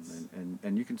years old,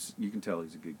 and you can tell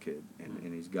he's a good kid,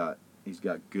 and he's got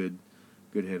good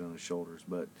head on his shoulders,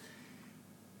 but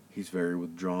he's very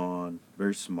withdrawn,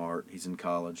 very smart. He's in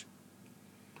college,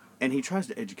 and he tries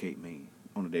to educate me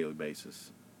on a daily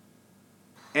basis,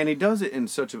 and he does it in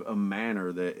such a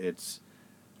manner that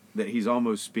he's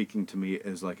almost speaking to me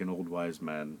as like an old wise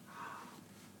man.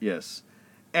 Yes.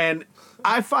 And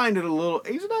I find it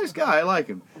he's a nice guy, I like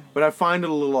him, but I find it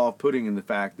a little off-putting in the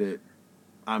fact that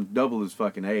I'm double his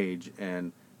fucking age,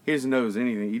 and he doesn't know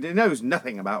anything. He knows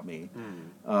nothing about me.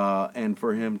 And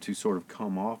for him to sort of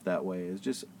come off that way is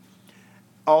just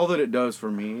all that it does for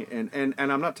me. And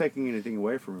I'm not taking anything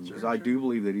away from him, because I do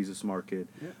believe that he's a smart kid.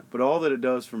 Yeah. But all that it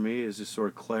does for me is just sort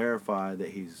of clarify that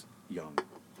he's young.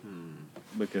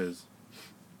 Because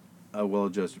a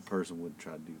well-adjusted person wouldn't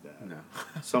try to do that. No.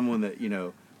 Someone that, you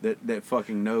know, that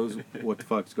fucking knows what the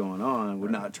fuck's going on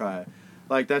would not try.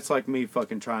 Like, that's like me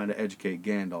fucking trying to educate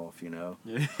Gandalf, you know?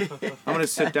 I'm going to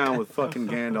sit down with fucking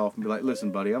Gandalf and be like,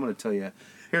 listen, buddy, I'm going to tell you,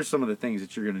 here's some of the things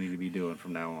that you're going to need to be doing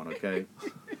from now on, okay?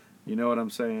 You know what I'm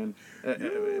saying?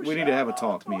 We need to have a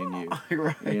talk, me and you.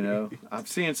 Right. You know? I'm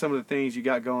seeing some of the things you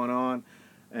got going on,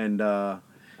 and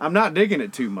I'm not digging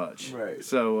it too much. Right.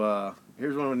 So,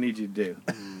 here's what I need you to do.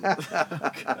 Not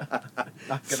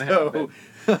gonna happen.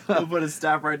 He'll put his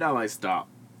staff right down. Like, stop.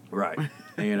 Right.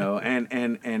 You know,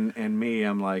 and me,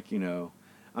 I'm like, you know,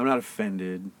 I'm not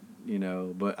offended, you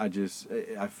know, but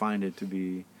I find it to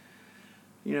be,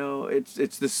 you know, it's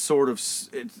this sort of,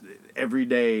 every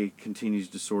day continues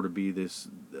to sort of be this,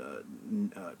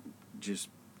 just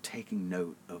taking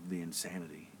note of the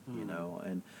insanity, you know,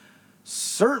 and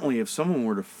certainly if someone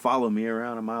were to follow me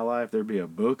around in my life, there'd be a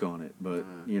book on it, but,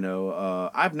 you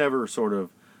know, I've never sort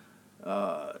of,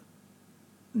 not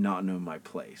know my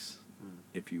place,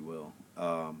 if you will.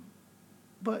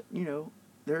 But you know,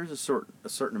 there's a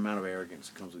certain amount of arrogance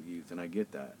that comes with youth, and I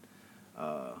get that.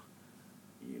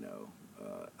 You know,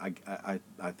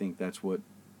 I think that's what,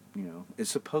 you know, is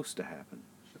supposed to happen.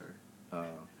 Sure.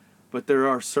 But there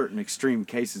are certain extreme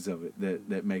cases of it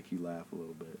that make you laugh a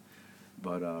little bit.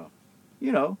 But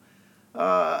you know,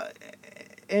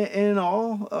 in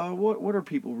all, what are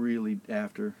people really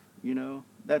after? You know,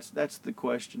 that's the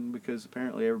question, because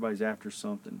apparently everybody's after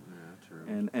something. Yeah,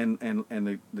 true. And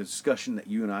the discussion that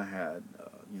you and I had,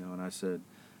 you know, and I said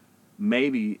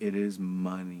maybe it is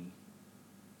money.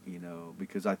 You know,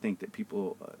 because I think that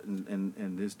people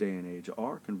in this day and age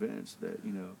are convinced that,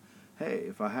 you know, hey,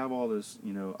 if I have all this,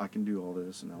 you know, I can do all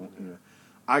this, and you know,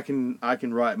 I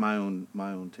can write my own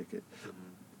ticket.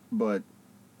 Mm-hmm. But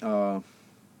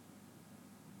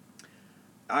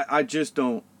I just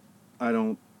don't.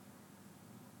 I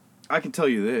can tell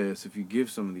you this: if you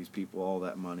give some of these people all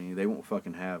that money, they won't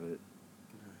fucking have it.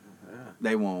 Yeah.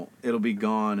 They won't. It'll be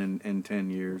gone in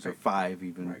 10 years, right, or 5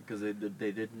 even. Right, because they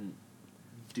didn't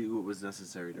do what was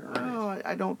necessary to earn it. No,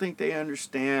 I don't think they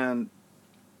understand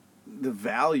the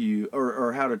value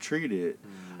or how to treat it.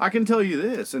 I can tell you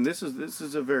this, and this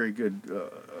is a very good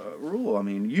rule. I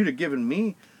mean, you'd have given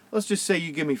me, let's just say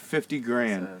you give me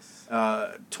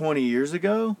 $50,000 20 years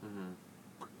ago.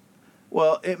 Mm-hmm.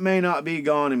 Well, it may not be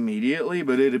gone immediately,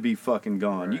 but it'd be fucking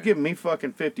gone. Right. You give me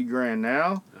fucking $50,000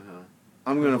 now,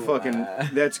 I'm gonna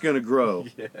that's gonna grow.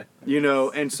 Yeah. You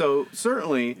know, and so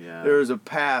certainly there is a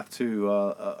path to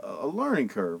a learning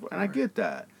curve, and I get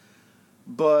that.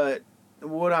 But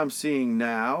what I'm seeing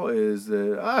now is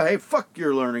that, hey, fuck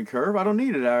your learning curve. I don't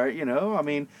need it. All right, you know. I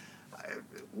mean,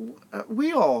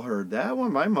 we all heard that.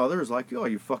 When my mother was like, "Oh,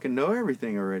 you fucking know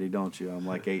everything already, don't you?" I'm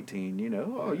like 18. You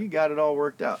know, oh, you got it all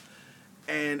worked out.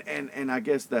 And I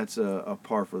guess that's a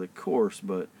par for the course,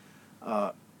 but.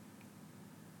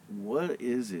 What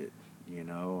is it? You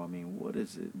know, I mean, what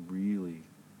is it really?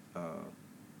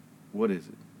 What is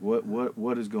it?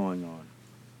 What is going on?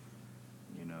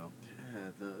 You know.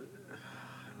 Yeah,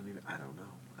 I don't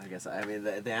know. I guess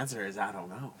the answer is I don't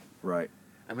know. Right.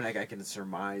 I mean, I can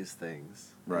surmise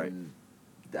things. Right. And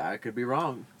I could be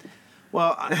wrong.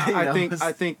 Well, I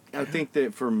think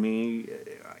that for me,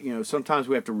 you know, sometimes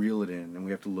we have to reel it in and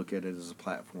we have to look at it as a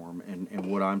platform. And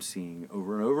what I'm seeing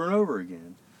over and over and over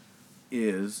again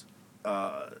is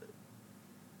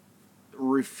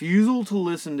refusal to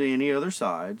listen to any other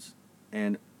sides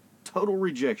and total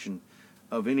rejection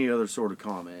of any other sort of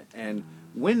comment. And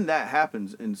when that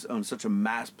happens on such a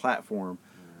mass platform,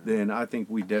 then I think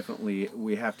we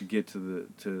have to get to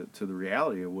the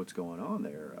reality of what's going on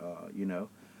there. You know,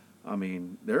 I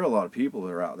mean, there are a lot of people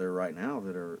that are out there right now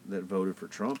that voted for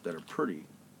Trump that are pretty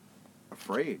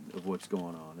afraid of what's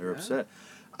going on. They're upset.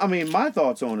 I mean, my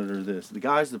thoughts on it are this: the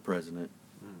guy's the president.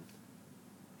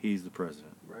 He's the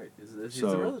president. Right. He's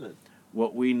the president.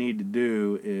 What we need to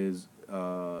do is,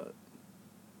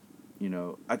 you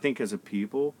know, I think as a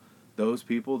people, those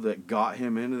people that got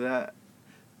him into that,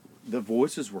 the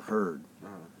voices were heard.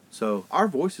 Uh-huh. So our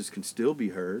voices can still be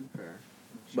heard. Fair.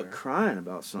 Sure. But crying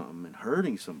about something and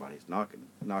hurting somebody is not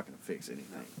gonna fix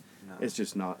anything. No. It's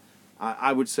just not.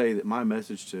 I would say that my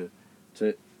message to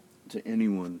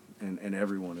anyone and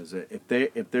everyone is that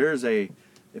if there is a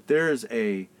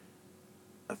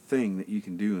thing that you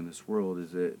can do in this world,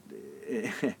 is that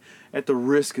at the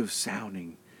risk of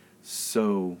sounding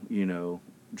so, you know,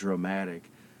 dramatic,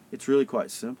 it's really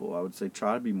quite simple. I would say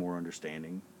try to be more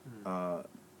understanding.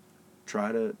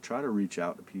 Try to reach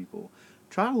out to people.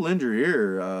 Try to lend your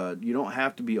ear. You don't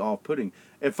have to be off-putting.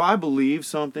 If I believe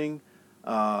something,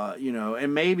 you know,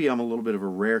 and maybe I'm a little bit of a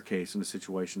rare case in a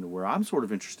situation to where I'm sort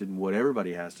of interested in what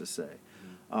everybody has to say.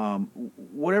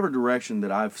 Whatever direction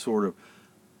that I've sort of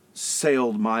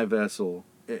sailed my vessel,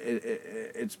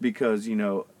 it's because, you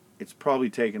know, it's probably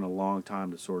taken a long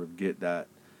time to sort of get that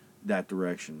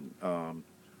direction.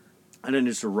 I didn't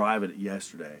just arrive at it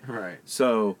yesterday. Right.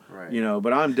 So, you know,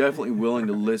 but I'm definitely willing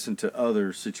to listen to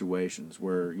other situations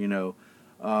where, you know,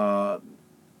 I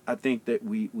think that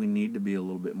we need to be a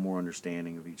little bit more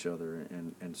understanding of each other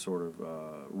and sort of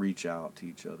reach out to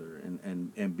each other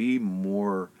and be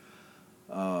more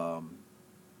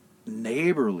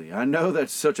neighborly. I know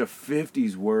that's such a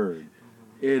 50s word.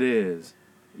 It is.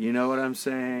 You know what I'm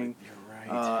saying? You're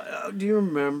right. Do you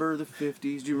remember the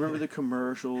 50s? Do you remember the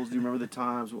commercials? Do you remember the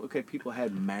times? Okay, people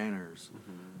had manners.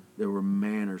 Mm-hmm. There were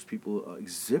manners. People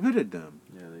exhibited them.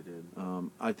 Yeah, they did.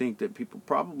 I think that people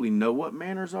probably know what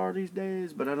manners are these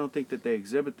days, but I don't think that they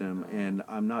exhibit them, and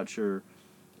I'm not sure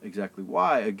exactly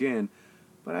why. Again,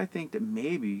 But I think that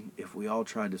maybe if we all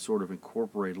tried to sort of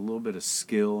incorporate a little bit of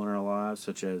skill in our lives,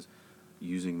 such as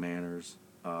using manners,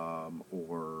 I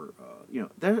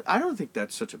don't think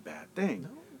that's such a bad thing.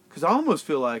 Because I almost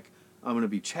feel like I'm going to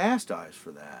be chastised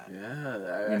for that.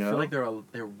 Yeah, I feel like there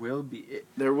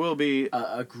will be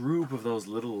a group of those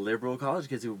little liberal college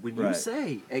kids who, when you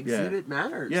say exhibit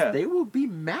manners, they will be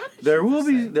mad at you.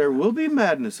 There will be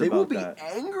madness about that. They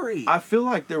will be angry. I feel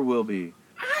like there will be.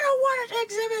 I don't want to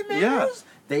exhibit manners.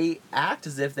 They act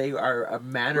as if they are a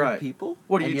mannered people.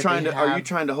 What are you trying to? Are you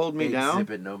trying to hold me down?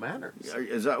 Exhibit no manners.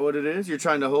 Is that what it is? You're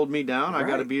trying to hold me down? I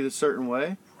got to be a certain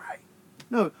way. Right.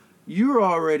 No, you're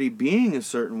already being a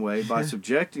certain way by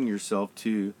subjecting yourself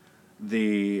to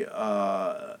the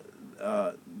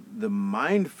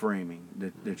mind framing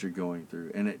that you're going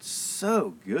through, and it's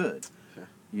so good. Sure.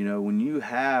 You know, when you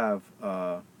have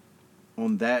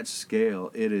on that scale,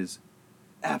 it is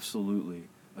absolutely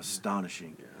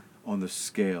astonishing. Yeah. On the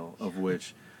scale of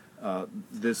which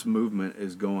this movement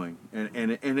is going,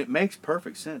 and it makes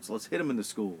perfect sense. Let's hit them in the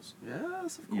schools.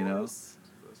 Yes, of course. You know,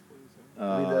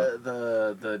 I mean,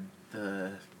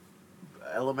 the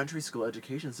elementary school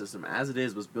education system, as it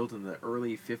is, was built in the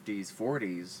early 50s,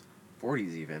 40s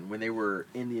even, when they were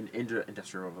in the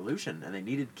Industrial Revolution, and they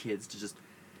needed kids to just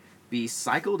be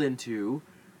cycled into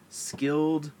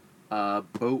skilled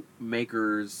boat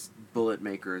makers, bullet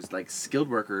makers, like skilled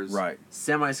workers,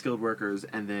 semi-skilled workers,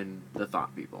 and then the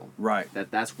thought people. Right.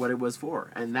 That's what it was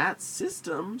for. And that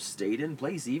system stayed in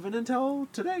place even until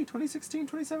today, 2016,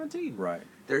 2017. Right.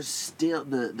 There's still,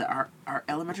 our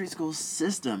elementary school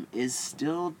system is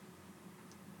still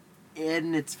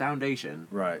in its foundation.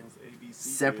 Right.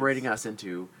 Separating us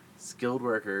into skilled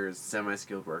workers,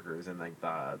 semi-skilled workers, and like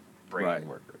the brain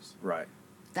workers. Right.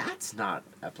 That's not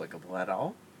applicable at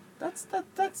all. That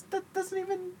doesn't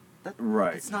even.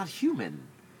 It's not human.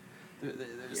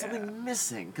 There's something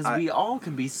missing because we all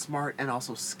can be smart and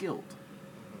also skilled.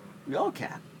 We all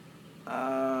can.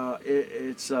 That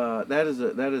is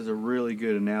a really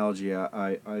good analogy.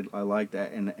 I like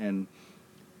that, and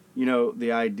you know,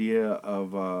 the idea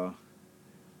of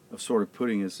sort of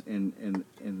putting us in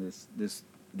this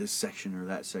section or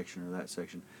that section or that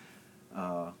section.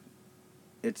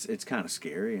 It's kind of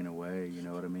scary in a way, you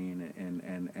know what I mean?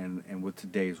 And with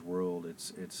today's world,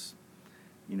 it's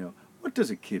you know, what does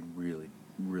a kid really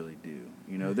do?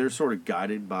 You know, they're sort of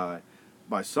guided by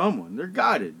someone. They're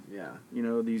guided. Yeah. You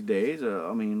know, these days,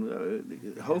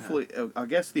 hopefully, I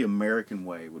guess the American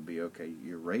way would be, okay,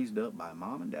 you're raised up by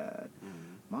mom and dad.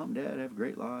 Mm-hmm. Mom and dad have a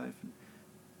great life. And,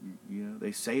 you know,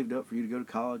 they saved up for you to go to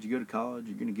college. You go to college,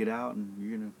 you're going to get out and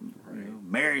you're going to you know,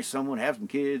 marry someone, have some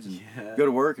kids, and go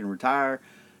to work and retire,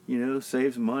 you know,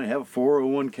 save some money, have a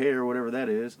 401k or whatever that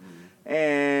is. Mm-hmm.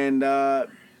 And,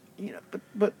 you know,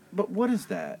 but what is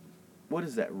that? What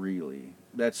is that really?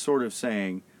 That's sort of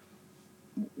saying,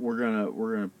 we're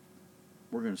gonna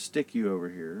stick you over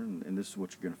here, and this is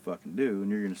what you're gonna fucking do, and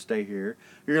you're gonna stay here.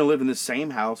 You're gonna live in the same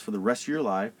house for the rest of your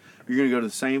life. You're gonna go to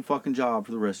the same fucking job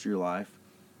for the rest of your life.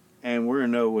 And we're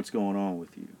going to know what's going on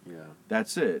with you. Yeah.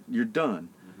 That's it. You're done.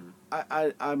 Mm-hmm.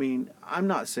 I mean, I'm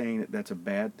not saying that that's a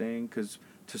bad thing, because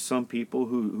to some people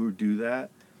who do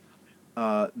that,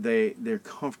 they're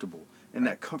comfortable. And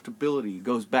that comfortability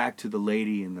goes back to the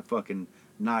lady in the fucking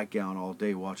nightgown all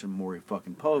day watching Maury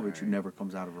fucking Povich, who never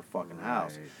comes out of her fucking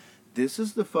house. This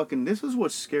is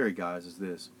what's scary, guys, is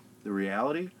this. The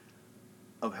reality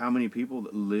of how many people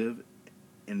that live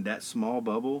in that small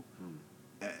bubble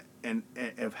and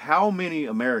of how many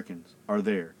Americans are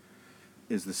there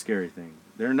is the scary thing.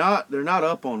 They're not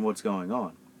up on what's going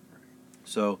on.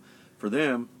 So for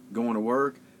them, going to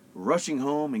work, rushing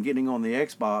home and getting on the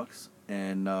Xbox,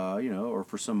 and you know, or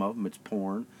for some of them it's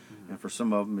porn, and for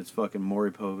some of them it's fucking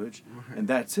Maury Povich, and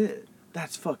that's it.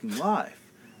 That's fucking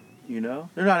life. You know,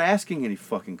 they're not asking any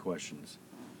fucking questions,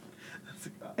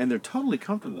 and they're totally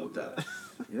comfortable with that.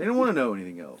 They don't want to know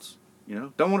anything else. You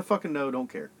know, don't want to fucking know, don't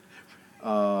care.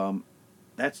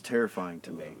 That's terrifying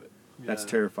to me. Yeah. That's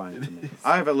terrifying to me.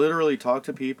 I have literally talked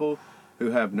to people who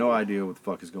have no idea what the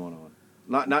fuck is going on.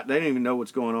 They don't even know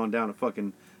what's going on down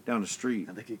the street.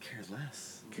 And they could care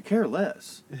less. Could care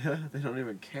less. Yeah, they don't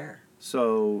even care.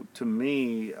 So to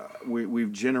me,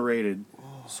 we've generated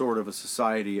sort of a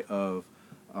society of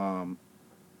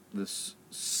this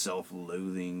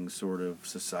self-loathing sort of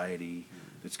society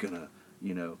that's gonna,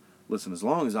 you know. Listen, as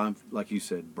long as I'm, like you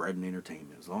said, bread and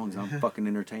entertainment, as long as I'm fucking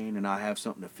entertained and I have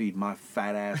something to feed my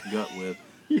fat ass gut with,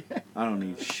 I don't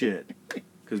need shit.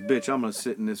 Because, bitch, I'm going to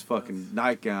sit in this fucking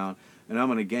nightgown and I'm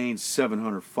going to gain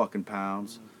 700 fucking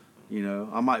pounds. You know,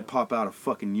 I might pop out a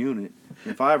fucking unit.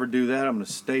 If I ever do that, I'm going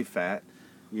to stay fat.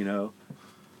 You know,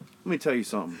 let me tell you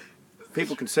something.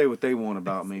 People can say what they want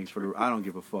about me. I don't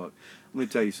give a fuck. Let me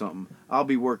tell you something. I'll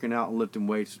be working out and lifting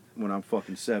weights when I'm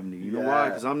fucking 70. You know why?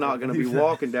 Because I'm not going to be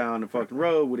walking down the fucking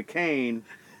road with a cane,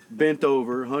 bent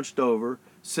over, hunched over,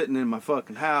 sitting in my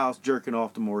fucking house, jerking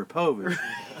off to Maury Povich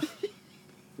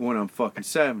when I'm fucking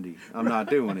 70. I'm not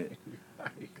doing it.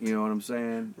 You know what I'm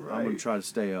saying? Right. I'm going to try to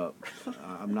stay up.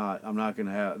 I'm not going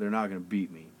to have, they're not going to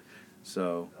beat me.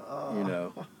 So, you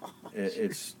know,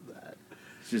 it's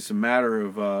just a matter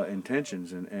of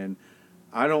intentions. And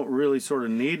I don't really sort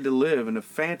of need to live in a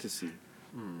fantasy.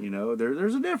 You know,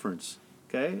 there's a difference.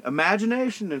 Okay?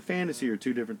 Imagination and fantasy are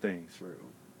two different things. True.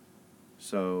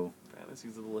 So.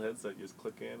 Fantasy's a little headset you just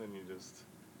click in and you just.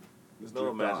 There's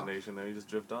no Drift imagination there. You just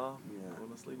drift off. Yeah. Go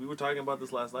to sleep. We were talking about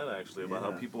this last night actually about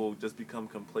how people just become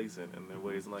complacent in their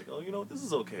ways and like, oh, you know, this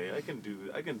is okay. I can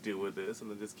deal with this, and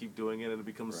then just keep doing it, and it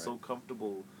becomes so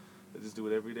comfortable. They just do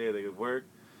it every day. They go to work.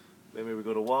 They maybe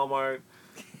go to Walmart.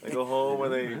 They go home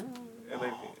and they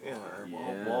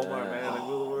Walmart, man. They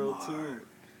rule the world too.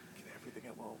 Get everything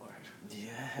at Walmart.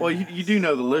 Yeah. Well, you do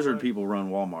know the lizard people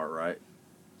run Walmart, right?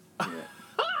 Yeah.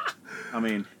 I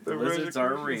mean, the lizards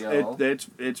are real. It's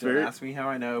Don't very. ask me how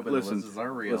I know, but Listen, the lizards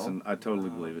are real. Listen, I totally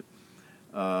believe it.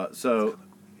 So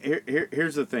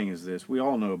here's the thing: is this? We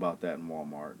all know about that in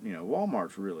Walmart. You know,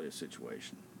 Walmart's really a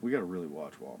situation. We got to really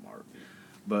watch Walmart.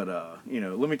 But you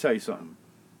know, let me tell you something.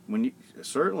 When you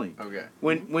certainly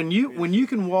when you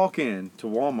can walk in to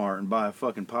Walmart and buy a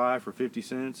fucking pie for 50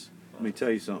 cents, let me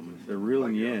tell you something. They're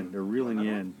reeling you in. They're reeling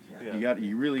you in. Yeah.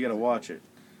 You really got to watch it.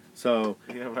 So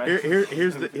right.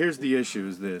 here's the issue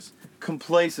is this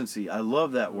complacency. I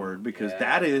love that word because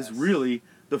that is really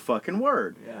the fucking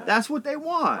word. Yeah. That's what they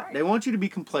want. Right. They want you to be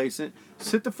complacent.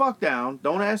 Sit the fuck down.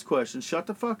 Don't ask questions. Shut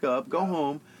the fuck up. Go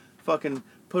home. Fucking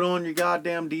put on your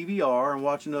goddamn DVR and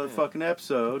watch another fucking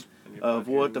episode of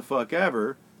what the fuck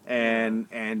ever,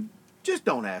 and just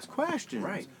don't ask questions.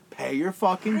 Right. Pay your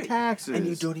fucking taxes. And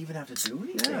you don't even have to do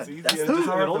anything. Yeah. It's That's easy. the It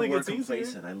power of only the word gets easier.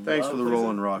 complacent. Thanks for the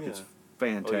Rolling Rock. Yeah. It's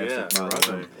fantastic. Oh, yeah. By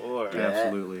the way. Or,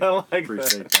 Absolutely. I like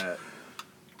Appreciate that.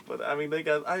 But I mean, they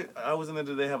got. I was in there.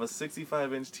 They have a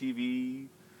 65-inch TV,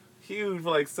 huge for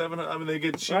like $700. I mean, they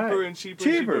get cheaper and cheaper.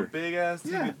 And cheaper. Big ass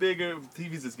TV, bigger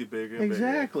TVs just get bigger and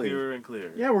exactly. bigger, clearer and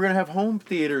clearer. Yeah, we're gonna have home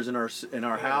theaters in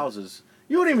our houses.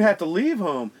 You don't even have to leave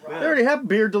home. Right. They already have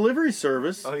beer delivery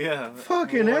service. Oh yeah.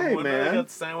 Fucking A, man. They got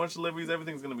sandwich deliveries.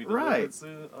 Everything's gonna be delivered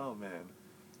soon. Oh man,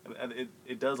 and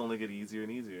it does only get easier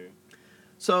and easier.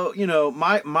 So, you know,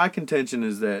 my contention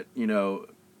is that, you know,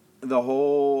 the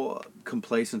whole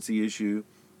complacency issue,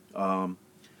 I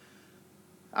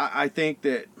think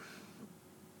that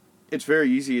it's very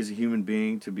easy as a human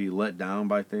being to be let down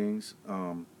by things.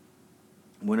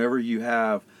 Whenever you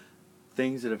have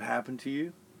things that have happened to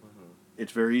you,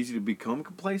 it's very easy to become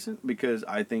complacent because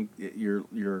I think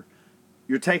you're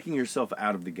taking yourself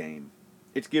out of the game.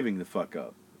 It's giving the fuck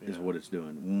up is what it's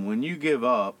doing. When you give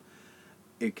up,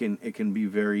 it can be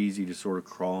very easy to sort of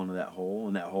crawl into that hole,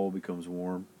 and that hole becomes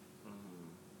warm.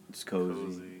 It's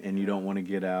cozy and you don't want to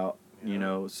get out. You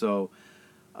know, so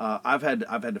I've had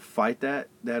to fight that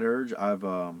urge. I've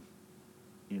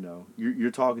you know,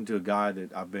 you're talking to a guy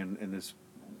that I've been in this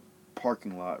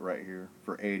parking lot right here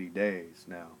for 80 days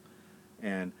now,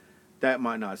 and that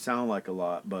might not sound like a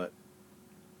lot, but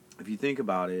if you think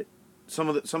about it, some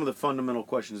of the fundamental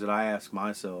questions that I ask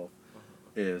myself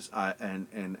is I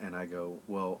go,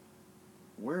 well,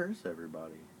 where is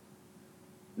everybody?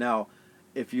 Now,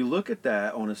 if you look at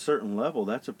that on a certain level,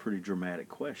 that's a pretty dramatic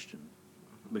question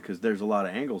because there's a lot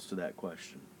of angles to that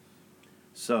question.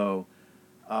 So,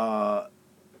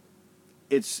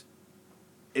 it's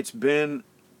been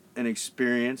an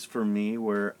experience for me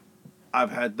where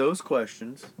I've had those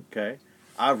questions, okay?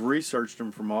 I've researched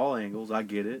them from all angles, I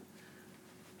get it.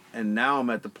 And now I'm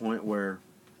at the point where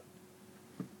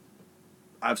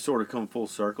I've sort of come full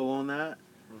circle on that.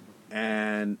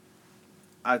 And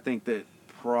I think that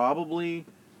probably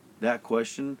that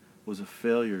question was a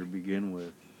failure to begin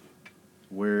with.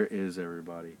 Where is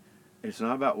everybody? It's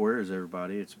not about where is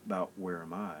everybody, it's about where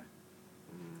am I?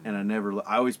 And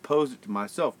I always posed it to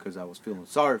myself because I was feeling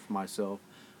sorry for myself.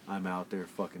 I'm out there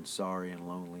fucking sorry and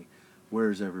lonely.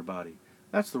 Where's everybody?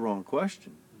 That's the wrong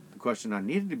question. The question I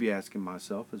needed to be asking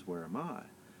myself is where am I?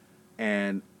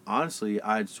 And honestly,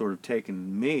 I'd sort of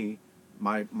taken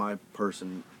my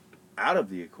person out of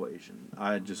the equation.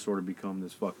 I had just sort of become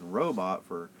this fucking robot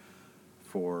for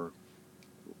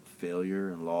failure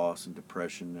and loss and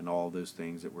depression and all those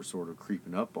things that were sort of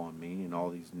creeping up on me and all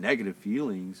these negative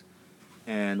feelings.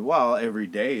 And while every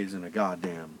day isn't a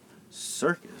goddamn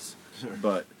circus,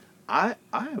 but I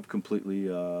have completely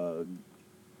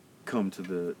come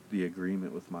to the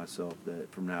agreement with myself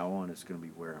that from now on it's going to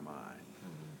be where am I?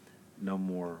 No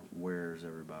more where's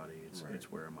everybody.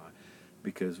 It's where am I?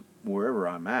 Because wherever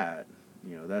I'm at,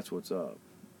 that's what's up.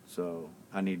 So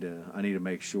I need to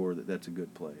make sure that that's a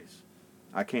good place.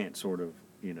 I can't sort of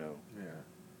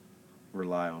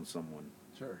rely on someone.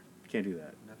 Sure. Can't do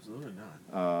that. Absolutely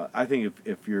not. I think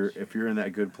if you're in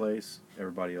that good place,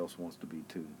 everybody else wants to be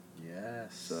too.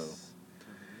 Yes. So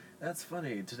that's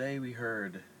funny. Today we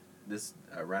heard this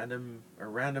a random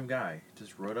guy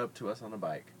just rode up to us on a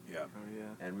bike. Yeah. Oh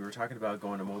yeah. And we were talking about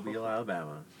going to Mobile,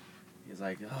 Alabama. He's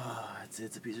like, oh,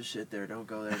 it's a piece of shit there. Don't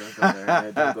go there. Don't go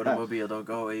there. Don't go to Mobile. Don't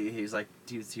go. He's like,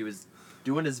 he was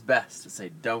doing his best to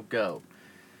say, don't go.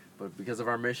 But because of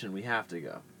our mission, we have to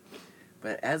go.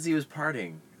 But as he was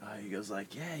parting, he goes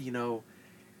like, yeah,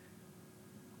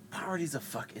 poverty's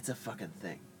it's a fucking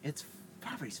thing.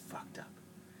 Poverty's fucked up.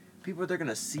 People, they're going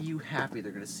to see you happy.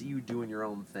 They're going to see you doing your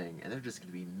own thing. And they're just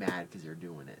going to be mad because you're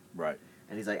doing it. Right.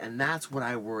 And he's like, and that's what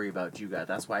I worry about you guys.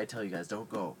 That's why I tell you guys, don't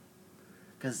go.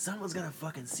 Because someone's going to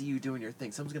fucking see you doing your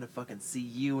thing. Someone's going to fucking see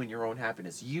you and your own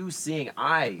happiness. You seeing,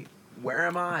 where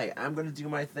am I? I'm going to do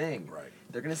my thing. Right.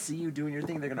 They're going to see you doing your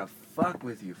thing. They're going to fuck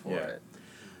with you for it.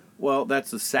 Well,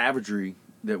 that's the savagery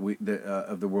that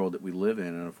of the world that we live in,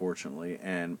 unfortunately.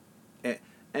 And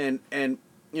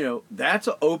that's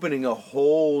opening a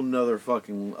whole nother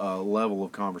fucking level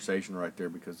of conversation right there.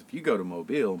 Because if you go to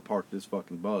Mobile and park this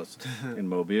fucking bus in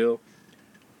Mobile,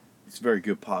 it's a very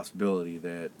good possibility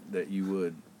that you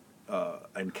would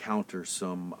encounter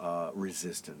some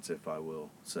resistance, if I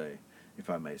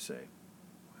may say.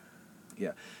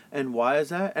 Yeah. And why is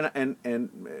that? And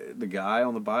the guy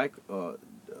on the bike,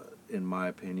 in my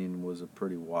opinion, was a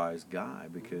pretty wise guy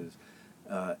because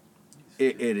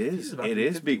it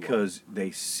is because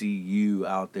they see you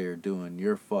out there doing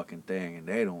your fucking thing and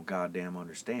they don't goddamn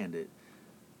understand it,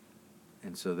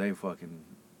 and so they want to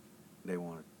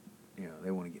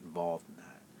get involved in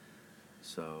that.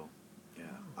 So yeah,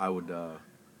 I would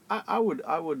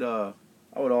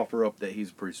offer up that he's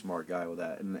a pretty smart guy with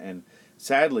that, and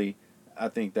sadly, I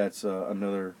think that's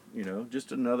another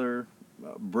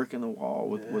brick in the wall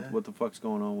with what the fuck's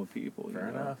going on with people. Fair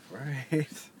enough, right?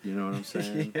 You know what I'm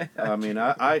saying? Yeah. I mean,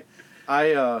 I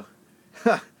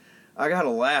got a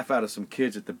laugh out of some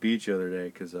kids at the beach the other day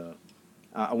because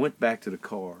I went back to the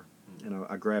car and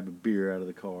I grabbed a beer out of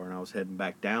the car and I was heading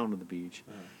back down to the beach.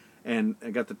 And I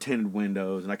got the tinted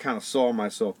windows, and I kind of saw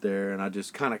myself there, and I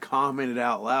just kind of commented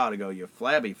out loud. I go, "You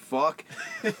flabby fuck!"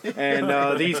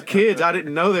 And these kids, I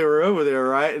didn't know they were over there,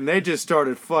 right? And they just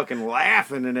started fucking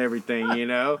laughing and everything,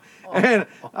 And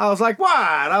I was like, "What?"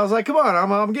 I was like, "Come on,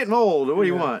 I'm getting old. What do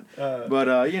you want?" But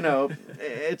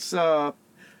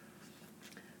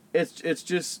it's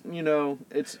just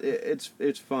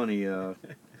it's funny.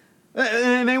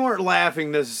 And they weren't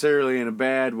laughing necessarily in a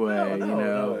bad way,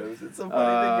 No, it's a funny thing you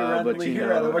randomly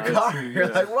hear out of a car. You're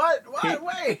like, what?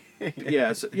 Wait.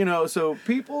 Yeah, so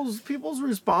people's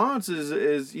response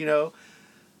is where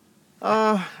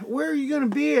are you going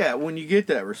to be at when you get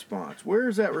that response? Where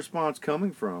is that response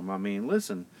coming from? I mean,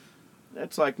 listen,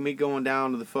 that's like me going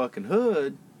down to the fucking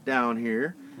hood down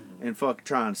here and fucking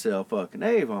trying to sell fucking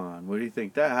Avon. What do you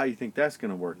think how you think that's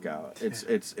going to work out?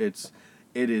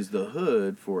 It is the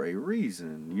hood for a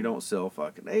reason. You don't sell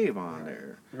fucking Avon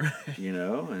there,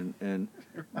 and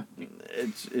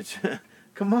it's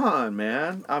come on,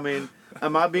 man. I mean,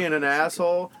 am I being an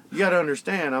asshole? You got to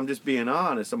understand. I'm just being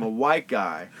honest. I'm a white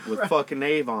guy with fucking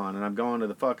Avon, and I'm going to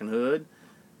the fucking hood.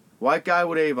 White guy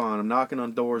with Avon. I'm knocking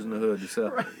on doors in the hood to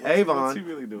sell Avon. What's he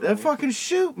really doing? They'll fucking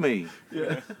shoot me.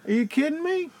 Yeah. Are you kidding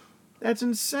me? That's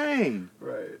insane.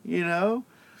 Right.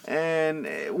 And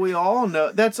we all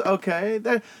know that's okay.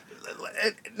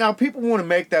 Now people want to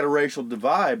make that a racial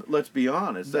divide, but let's be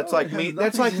honest. That's like me.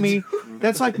 That's like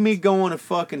me going to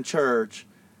fucking church,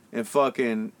 and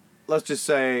fucking. Let's just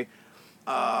say,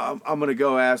 I'm gonna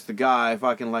go ask the guy if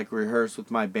I can rehearse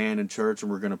with my band in church,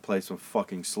 and we're gonna play some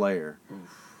fucking Slayer.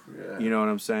 Yeah. You know what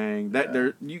I'm saying? That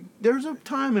there's a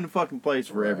time and a fucking place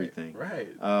for everything. Right.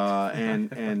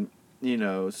 And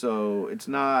so it's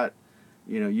not.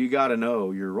 You got to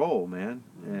know your role, man,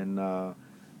 and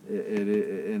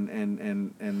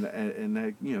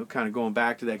kind of going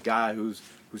back to that guy who's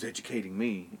educating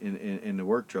me in the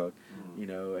work truck,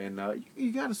 and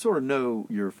you got to sort of know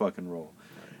your fucking role.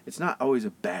 Right. It's not always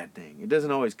a bad thing. It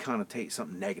doesn't always connotate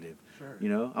something negative. Sure.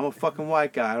 I'm a fucking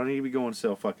white guy. I don't need to be going to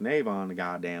sell fucking Avon in the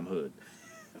goddamn hood.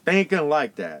 They ain't gonna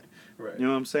like that. Right. You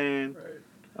know what I'm saying?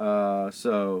 Right.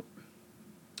 So.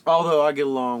 Although I get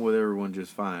along with everyone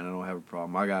just fine, I don't have a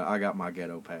problem. I got my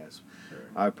ghetto pass. Sure.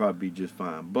 I'd probably be just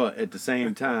fine. But at the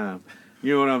same time,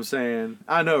 You know what I'm saying?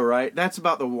 I know, right? That's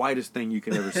about the whitest thing you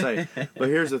can ever say. But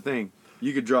here's the thing.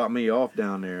 You could drop me off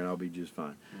down there and I'll be just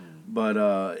fine. But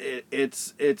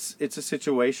it's a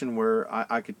situation where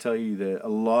I could tell you that a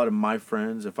lot of my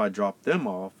friends, if I drop them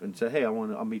off and say, hey,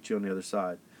 I'll meet you on the other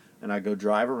side, and I go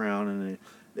drive around, and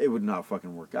it would not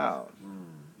fucking work out.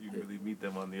 You really meet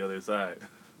them on the other side.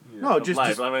 No, just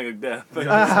life. I mean, death.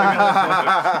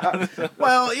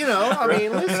 Well, you know, I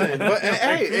mean, listen, but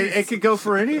hey, it could go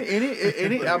for any.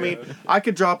 I mean, I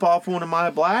could drop off one of my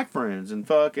black friends and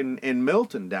fucking in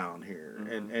Milton down here,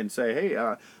 and say, hey,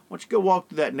 why don't you go walk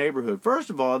through that neighborhood? First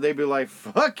of all, they'd be like,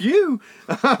 fuck you.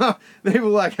 They'd be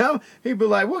like, he'd be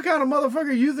like, what kind of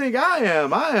motherfucker you think I am?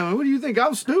 What do you think?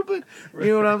 I'm stupid? You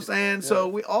know what I'm saying? Yeah. So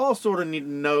we all sort of need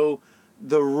to know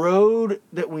the road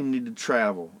that we need to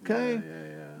travel. Okay.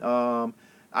 Yeah.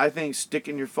 I think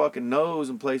sticking your fucking nose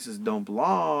in places that don't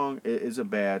belong is a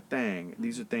bad thing.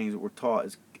 These are things that we're taught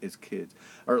as kids,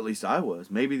 or at least I was.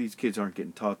 Maybe these kids aren't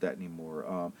getting taught that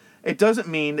anymore. It doesn't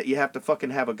mean that you have to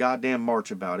fucking have a goddamn march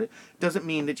about it. It doesn't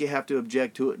mean that you have to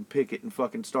object to it and picket and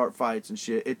fucking start fights and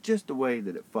shit. It's just the way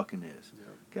that it fucking is.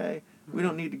 Okay? We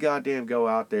don't need to goddamn go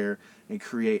out there and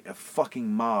create a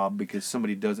fucking mob because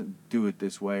somebody doesn't do it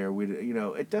this way, or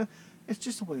it's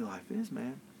just the way life is,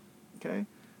 man. Okay?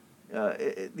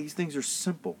 These things are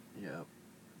simple. Yeah.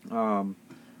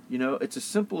 It's as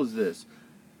simple as this.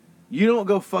 You don't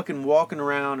go fucking walking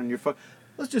around and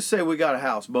let's just say we got a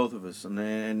house, both of us,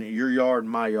 and your yard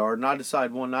and my yard, and I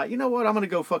decide one night, you know what, I'm going to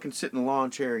go fucking sit in the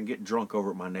lawn chair and get drunk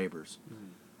over at my neighbor's.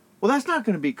 Well, that's not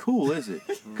going to be cool, is it?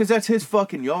 Because that's his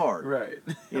fucking yard. Right.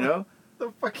 You know?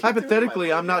 The fuck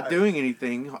Hypothetically, I'm not doing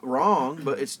anything wrong,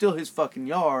 but it's still his fucking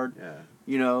yard. Yeah.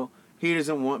 You know? He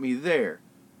doesn't want me there.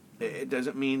 It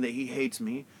doesn't mean that he hates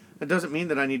me. It doesn't mean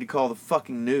that I need to call the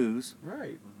fucking news.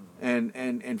 Right.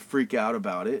 And freak out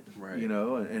about it. Right. You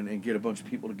know, and get a bunch of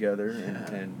people together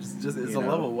and it's a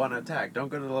level 1 attack. Don't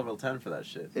go to level 10 for that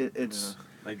shit. It's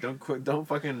like don't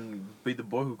fucking be the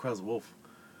boy who cries wolf.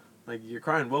 Like you're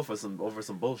crying wolf over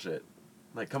some bullshit.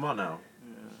 Like come on now.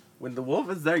 Yeah. When the wolf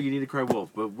is there, you need to cry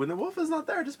wolf. But when the wolf is not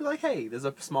there, just be like, hey, there's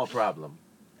a small problem.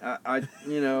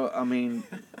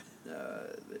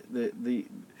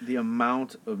 The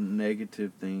amount of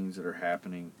negative things that are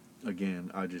happening, again,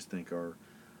 I just think are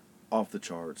off the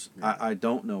charts. Yeah. I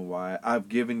don't know why. I've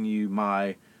given you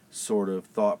my sort of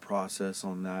thought process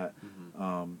on that.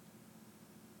 Mm-hmm.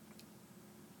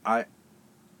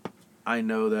 I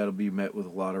know that'll be met with a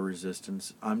lot of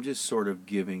resistance. I'm just sort of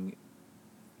giving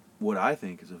what I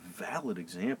think is a valid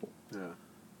example. Yeah.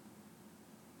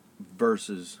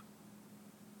 Versus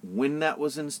when that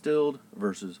was instilled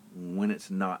versus when it's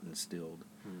not instilled.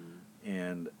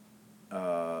 And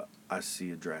I see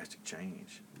a drastic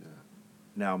change. Yeah.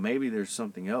 Now, maybe there's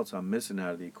something else I'm missing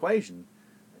out of the equation.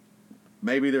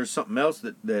 Maybe there's something else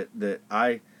that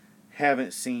I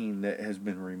haven't seen that has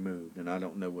been removed, and I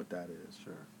don't know what that is.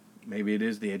 Sure. Maybe it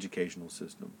is the educational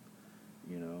system.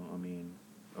 You know, I mean,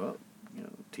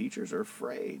 teachers are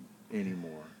afraid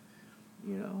anymore.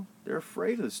 You know, they're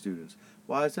afraid of the students.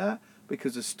 Why is that?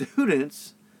 Because the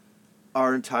students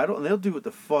are entitled, and they'll do what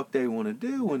the fuck they want to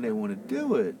do when they want to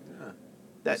do it.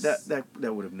 Yeah.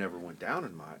 That would have never went down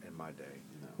in my day.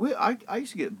 No. I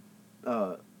used to get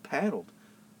paddled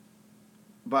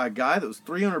by a guy that was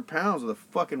 300 pounds with a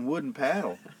fucking wooden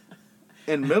paddle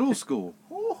in middle school.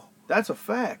 That's a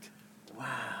fact. Wow.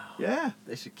 Yeah.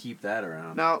 They should keep that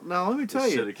around. Now let me tell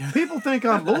you, people think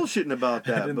I'm bullshitting about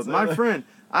that, but my friend,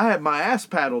 I had my ass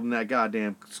paddled in that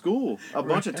goddamn school a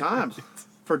bunch of times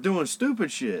for doing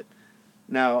stupid shit.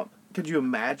 Now, could you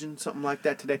imagine something like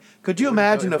that today? Could you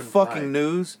imagine the fucking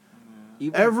news?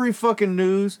 Every fucking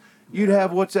news, you'd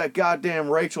have what's that goddamn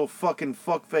Rachel fucking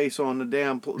fuckface on the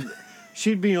damn.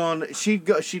 She'd be on. She'd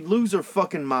lose her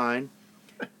fucking mind.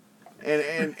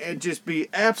 And just be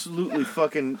absolutely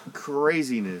fucking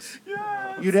craziness.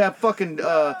 Yes. You'd have fucking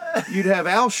you'd have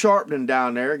Al Sharpton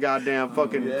down there, goddamn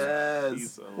fucking.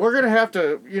 Yes. We're gonna have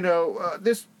to,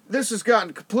 this has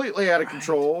gotten completely out of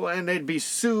control, and they'd be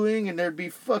suing, and there'd be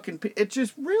fucking. It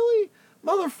just really,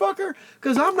 motherfucker,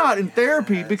 because I'm not in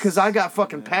therapy because I got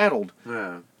fucking paddled.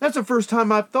 Yeah. That's the first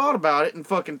time I've thought about it in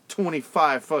fucking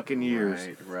 25 fucking years.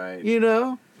 Right. You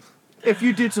know. If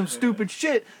you did some stupid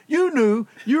shit, you knew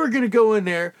you were going to go in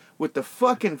there with the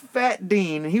fucking fat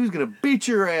dean, and he was going to beat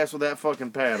your ass with that fucking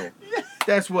paddle.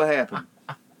 That's what happened.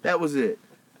 That was it.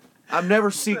 I've never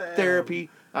sought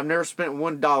therapy. I've never spent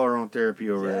 $1 on therapy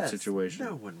over that situation.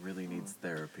 No one really needs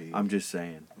therapy. I'm just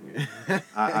saying.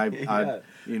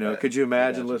 Could you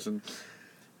imagine? Listen.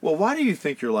 Well, why do you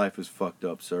think your life is fucked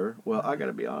up, sir? Well, I got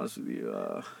to be honest with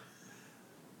you.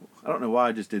 I don't know why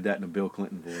I just did that in a Bill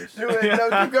Clinton voice. Do it.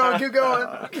 No, keep going. Keep going.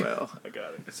 Well, I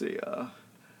got it. see,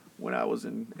 when I was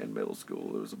in middle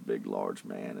school, there was a big, large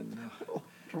man, and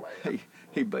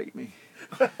he beat me.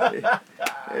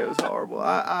 It was horrible.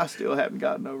 I still haven't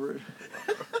gotten over it.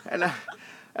 And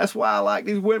that's why I like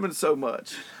these women so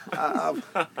much.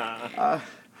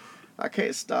 I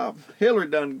can't stop. Hillary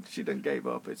she done gave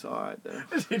up. It's all right though.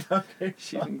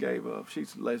 She done gave up.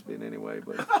 She's a lesbian anyway,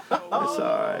 but it's all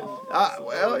right.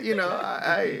 Well, you know,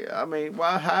 I mean,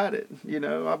 why hide it? You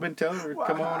know, I've been telling her,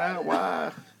 come on out.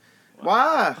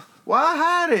 Why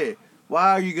hide it?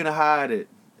 Why are you gonna hide it?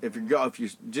 If you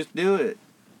just do it.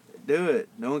 Do it.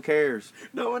 No one cares.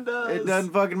 No one does. It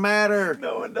doesn't fucking matter.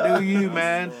 No one does. Do you,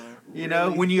 man? You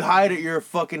know, when you hide it, you're a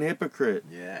fucking hypocrite.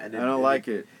 Yeah, and I don't like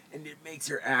it. And it makes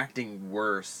your acting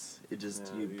worse. It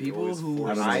just Yeah, people always who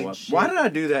force I don't know hide shit. why did I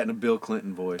do that in a Bill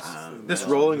Clinton voice? This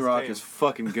man. Rolling Rock Same. is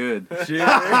fucking good.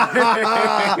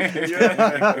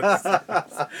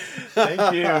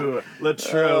 Thank you,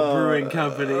 Latrobe Brewing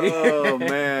Company. Oh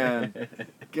man,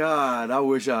 God, I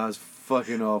wish I was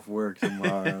fucking off work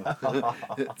tomorrow.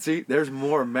 See, there's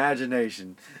more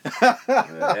imagination.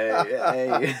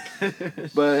 hey.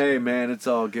 But hey, man, it's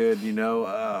all good, you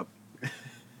know.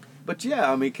 But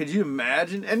yeah, I mean, could you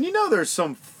imagine? And you know, there's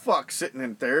some fuck sitting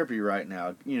in therapy right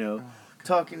now, you know,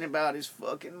 talking about his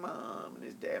fucking mom and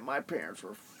his dad. My parents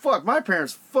were fucked. My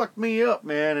parents fucked me up,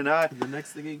 man, and The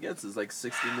next thing he gets is like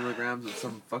 60 milligrams of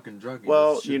some fucking drug. He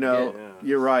well, just you shouldn't know, get. Yeah.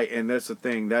 you're right, and that's the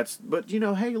thing. But you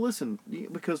know, hey, listen,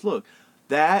 because look,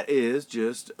 that is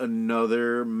just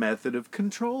another method of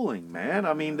controlling, man.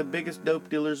 I mean, the biggest dope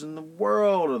dealers in the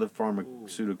world are the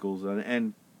pharmaceuticals,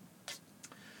 and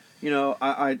you know,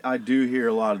 I do hear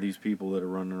a lot of these people that are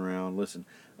running around. Listen,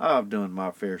 I've done my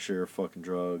fair share of fucking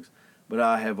drugs, but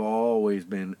I have always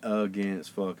been against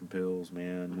fucking pills,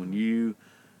 man. When you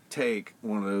take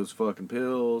one of those fucking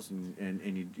pills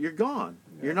and you're gone.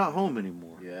 Yeah. You're not home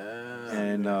anymore. Yeah,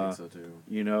 And, I think so too.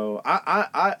 You know,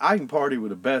 I can party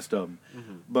with the best of them,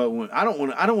 but when I don't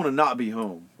want to not be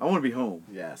home. I want to be home.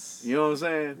 Yes. You know what I'm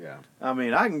saying? Yeah. I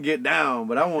mean, I can get down,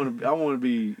 but I want to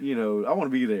be, you know, I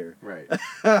want to be there. Right.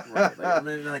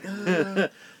 Right.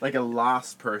 Like a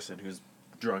lost person who's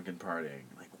drunk and partying.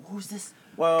 Like, who's this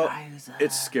Well, guy who's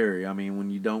it's scary. I mean, when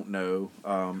you don't know,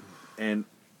 and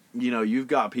you know, you've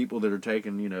got people that are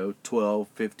taking, you know, 12,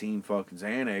 15 fucking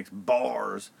Xanax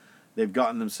bars. They've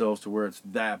gotten themselves to where it's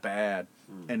that bad.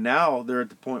 And now they're at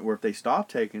the point where if they stop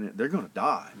taking it, they're going to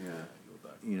die. Yeah.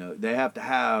 You know, they have to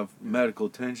have medical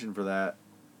attention for that.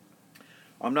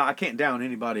 I can't down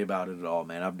anybody about it at all,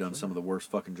 man. I've done some of the worst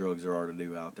fucking drugs there are to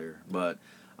do out there. But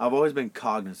I've always been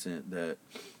cognizant that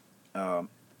at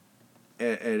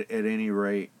any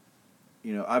rate,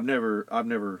 you know, I've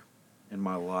never in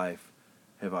my life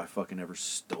have I fucking ever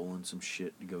stolen some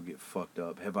shit to go get fucked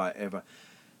up. Have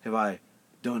I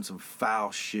done some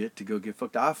foul shit to go get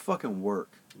fucked up? I fucking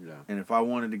work. Yeah. And if I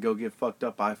wanted to go get fucked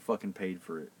up, I fucking paid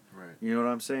for it. Right. You know what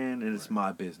I'm saying? And it's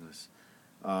my business.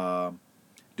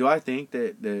 Do I think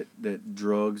that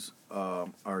drugs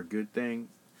are a good thing?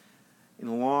 In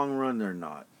the long run, they're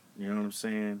not. You know what I'm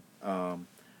saying?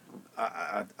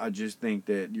 I just think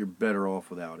that you're better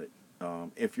off without it.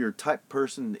 If you're a type of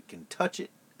person that can touch it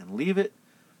and leave it,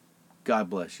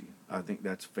 God bless you. I think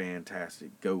that's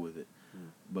fantastic. Go with it.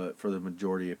 But for the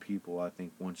majority of people, I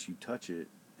think once you touch it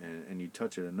and you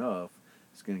touch it enough,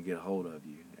 it's going to get a hold of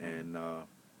you. And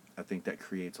I think that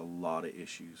creates a lot of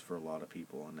issues for a lot of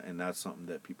people. And that's something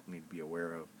that people need to be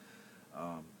aware of.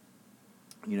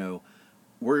 You know,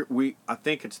 I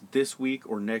think it's this week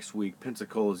or next week,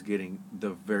 Pensacola is getting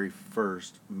the very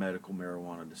first medical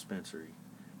marijuana dispensary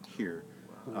here.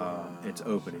 It's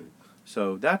opening.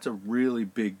 So that's a really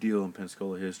big deal in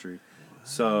Pensacola history.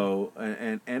 So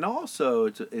and also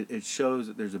it shows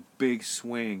that there's a big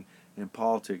swing in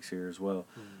politics here as well.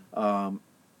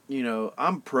 You know,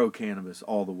 I'm pro cannabis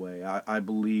all the way. I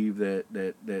believe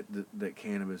that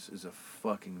cannabis is a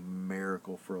fucking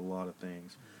miracle for a lot of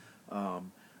things.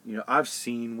 You know, I've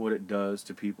seen what it does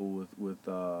to people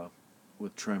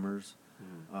with tremors,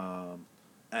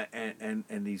 and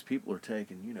these people are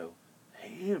taking, you know,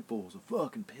 handfuls of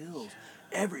fucking pills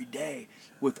every day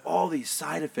with all these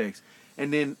side effects,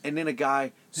 and then a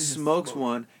guy smokes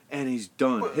one and he's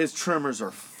done. His tremors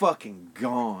are fucking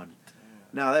gone.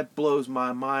 Now that blows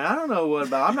my mind. I don't know what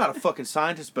about. I'm not a fucking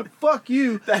scientist, but fuck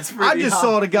you. That's I pretty just hot.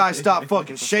 saw the guy stop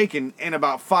fucking shaking in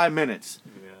about 5 minutes.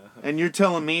 Yeah. And you're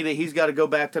telling me that he's got to go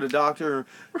back to the doctor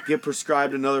or get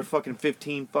prescribed another fucking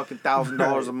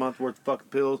 $15,000 a month worth of fucking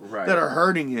pills Right. that are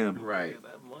hurting him. Right.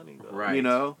 That money, though. Right. You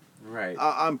know, Right.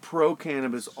 I'm pro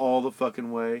cannabis all the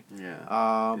fucking way.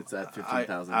 Yeah. It's that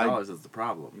 $15,000 that's the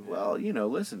problem. Well,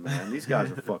 listen, man, these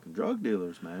guys are fucking drug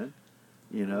dealers, man.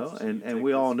 So And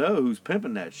we all know who's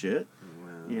pimping that shit.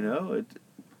 Well,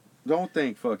 Don't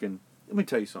think fucking. Let me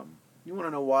tell you something. You want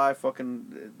to know why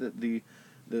fucking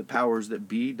the powers that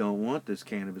be don't want this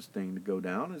cannabis thing to go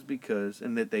down is because,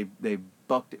 and that they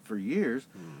bucked it for years,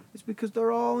 it's because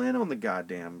they're all in on the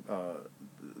goddamn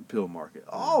pill market.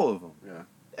 All of them. Yeah.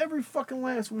 Every fucking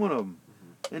last one of them.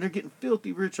 And they're getting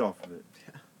filthy rich off of it.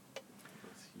 Yeah.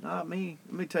 Not me.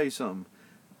 Let me tell you something.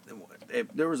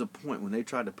 There was a point when they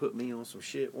tried to put me on some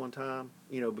shit one time,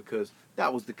 because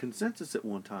that was the consensus at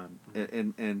one time.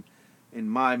 And in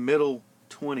my middle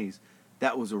 20s,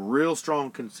 that was a real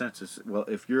strong consensus. Well,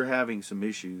 if you're having some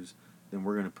issues, then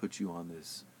we're going to put you on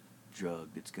this drug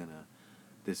that's going to,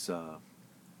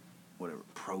 whatever,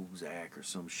 Prozac or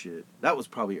some shit. That was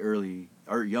probably early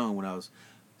or young when I was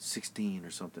 16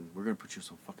 or something. We're going to put you on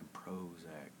some fucking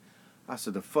Prozac. I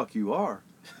said, the fuck you are.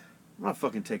 I'm not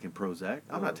fucking taking Prozac.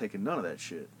 I'm not taking none of that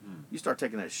shit. You start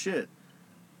taking that shit.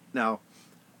 Now,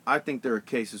 I think there are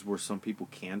cases where some people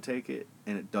can take it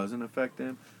and it doesn't affect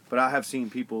them. But I have seen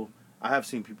people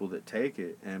that take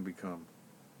it and become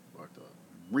Fucked up.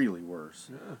 really worse.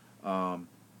 Yeah.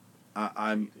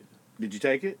 Did you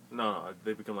take it? No,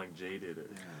 they become like jaded. Or,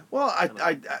 Well,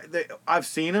 I've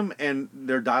seen them and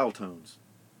they're dial tones.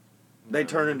 They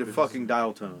turn into fucking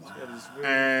dial tones. Yeah, this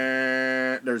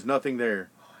weird- There's nothing there.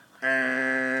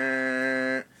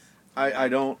 I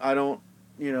don't,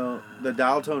 the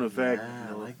dial tone effect. Yeah,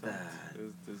 I like that.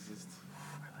 It's just,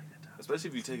 I like that. especially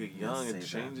if you take it young, it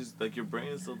say changes. Like your brain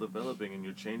is still developing, and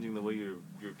you're changing the way your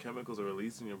chemicals are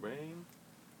released in your brain.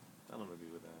 I don't agree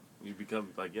with that. You become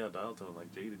like dial tone,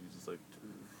 like jaded. You just like.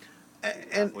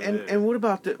 And what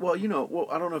about the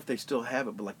I don't know if they still have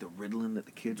it, but like the Ritalin that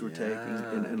the kids were taking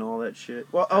and all that shit.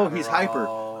 Well, he's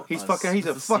hyper. He's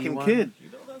a fucking kid. You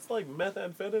know that's like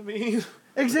methamphetamine.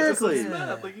 Exactly. It's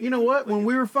meth. Like, You know what? When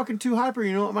we were fucking too hyper,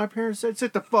 you know what my parents said?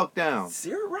 Sit the fuck down.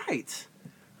 You're right.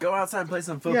 Go outside and play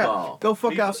some football. Yeah, go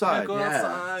fuck outside. Go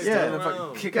outside. Yeah. stand Stand around.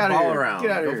 and kick Get a outta ball here. around.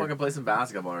 Get outta Go here. fucking play some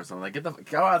basketball or something. Like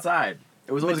go outside.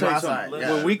 It was always Let go me tell you outside. something.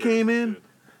 Yeah. When we came in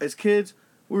as kids,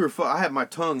 we were. I had my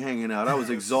tongue hanging out. I was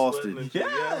Sweating exhausted. and shit. Yeah.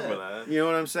 I remember that. You know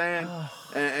what I'm saying?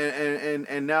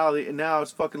 and now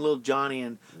it's fucking little Johnny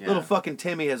and little fucking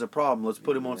Timmy has a problem. Let's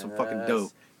put him on some fucking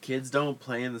dope. Kids don't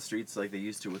play in the streets like they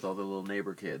used to with all the little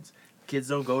neighbor kids. Kids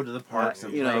don't go to the parks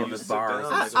and you play know, in the sit bars.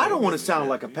 down. I don't want to sound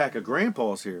like a pack of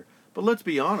grandpas here, but let's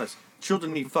be honest.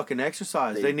 Children need fucking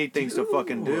exercise. They need things to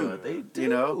fucking do. They do. You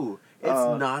know? It's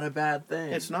not a bad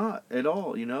thing. It's not at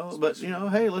all, But,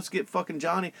 hey, let's get fucking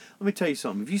Johnny. Let me tell you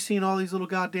something. Have you seen all these little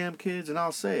goddamn kids? And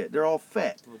I'll say it. They're all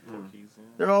fat. Little porkies, yeah.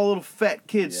 They're all little fat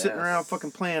kids sitting Yes. around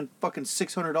fucking playing fucking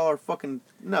 $600 fucking...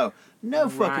 No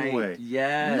fucking way.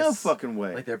 Yes. No fucking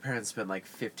way. Like their parents spent like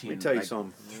 15. Let me tell you like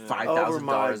something. $5,000 Over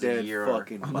my a dead year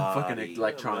fucking on the fucking body.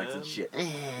 electronics Yeah, and shit. You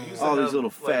used to All these have, little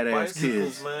fat ass bicycles,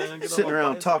 kids man. Get sitting on a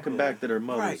around talking bicycle. back to their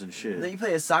mothers Right. and shit. Then you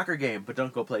play a soccer game, but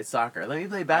don't go play soccer. Let me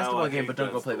play a Now basketball I game, hate but don't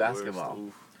go that's play the worst. basketball.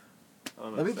 Oof. I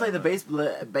don't Let me play the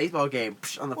understand baseball game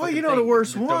on the Well, fucking you know thing, the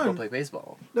worst but Don't go one? play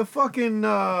baseball. The fucking,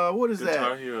 what is that. Guitar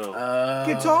that? Hero.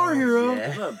 Guitar Hero?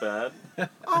 It's Yeah. not bad.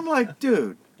 I'm like,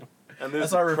 dude. And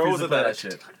there's That's why I refuse pros to of play that that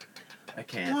shit. I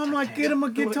can't. I'm I like, can't. get him a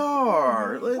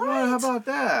guitar. How about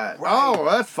that? Right.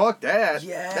 Oh, fuck that.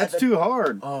 Yeah, That's that- too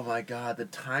hard. Oh my god, the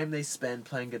time they spend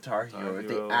playing Guitar Hero, if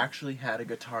Hero. they actually had a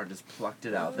guitar and just plucked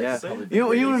it out, they Yeah. could probably be You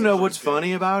want to great. know what's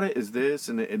funny about it is this,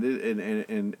 and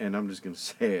I'm just gonna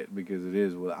say it because it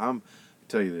is. Well,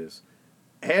 tell you this.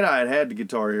 Had I had the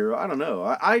Guitar Hero, I don't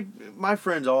know. My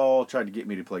friends all tried to get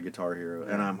me to play Guitar Hero,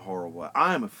 and I'm horrible.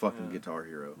 I'm a fucking Guitar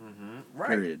Hero. Right.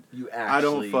 Period. You I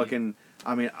actually. don't fucking.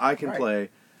 I mean, I can Right. play.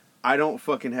 I don't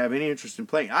fucking have any interest in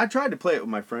playing. I tried to play it with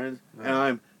my friends, and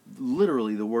I'm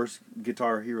literally the worst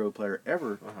Guitar Hero player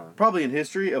ever, probably in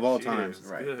history of all Cheers. times.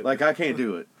 Right. Good. Like I can't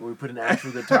do it. We put an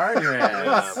actual guitar in your hands.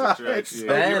 Yeah, but you're actually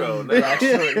a hero Ben, now.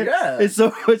 actually, yeah. It's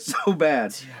so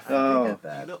bad. I Oh. get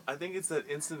that. You know, I think it's that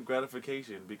instant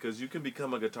gratification because you can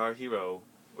become a guitar hero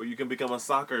or you can become a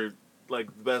soccer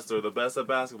best or the best at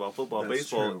basketball, football, That's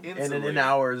baseball true. instantly. And in an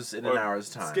hour's Or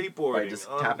time. skateboarding, By just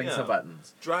tapping some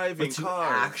buttons. driving But to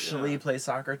cars, actually play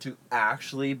soccer, to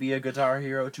actually be a guitar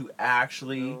hero, to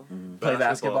actually play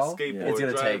basketball, basketball, skateboard, it's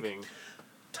going to take driving.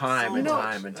 time So and much.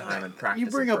 time and time and practice. You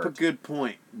bring and up a effort. good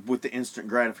point with the instant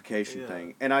gratification Yeah.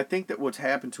 thing. And I think that what's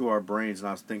happened to our brains, and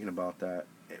I was thinking about that,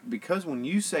 because when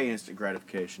you say instant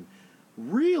gratification,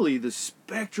 really the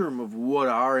spectrum of what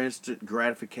our instant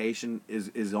gratification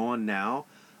is on now,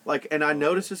 Like, and I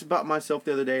noticed this about myself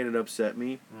the other day, and it upset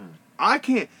me. I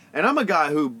can't, and I'm a guy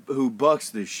who bucks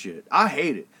this shit. I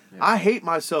hate it. Yeah. I hate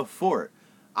myself for it.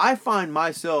 I find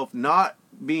myself not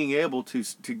being able to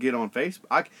get on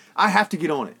Facebook. I have to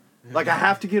get on it. Like, I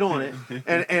have to get on it.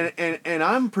 And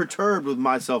I'm perturbed with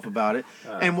myself about it.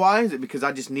 And why is it? Because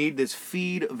I just need this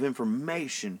feed of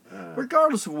information,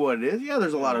 regardless of what it is. Yeah,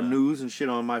 there's a lot of news and shit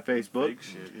on my Facebook. Fake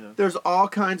shit, yeah. There's all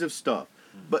kinds of stuff.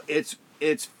 But it's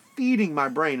feeding my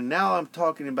brain. And now I'm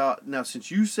talking about, now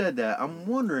since you said that, I'm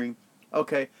wondering,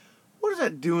 okay, what is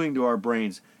that doing to our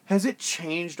brains? Has it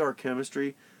changed our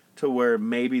chemistry to where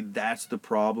maybe that's the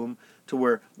problem? To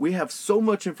where we have so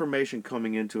much information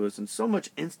coming into us and so much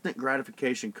instant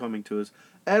gratification coming to us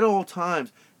at all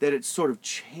times that it's sort of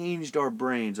changed our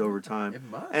brains over time. It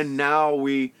must. And now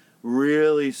we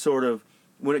really sort of,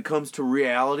 when it comes to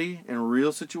reality and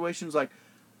real situations, like,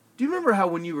 do you remember how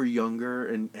when you were younger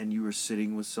and you were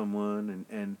sitting with someone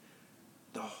and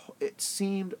it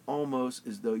seemed almost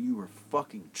as though you were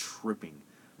fucking tripping,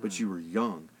 but you were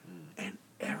young and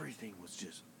everything was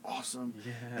just awesome.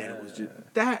 Yeah. And it was just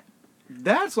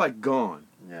that's like gone.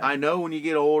 Yeah. I know when you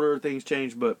get older things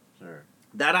change, but Sure.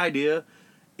 that idea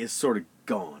is sort of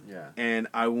gone. Yeah. And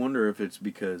I wonder if it's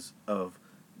because of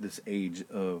this age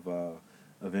of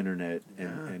internet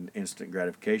and instant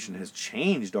gratification has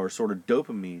changed our sort of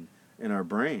dopamine in our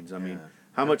brains. I mean,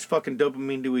 how much fucking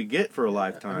dopamine do we get for a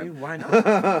lifetime? I mean, why not?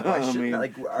 Why shouldn't mean-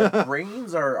 like our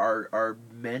brains are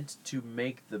meant to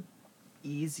make the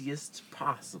easiest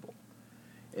possible.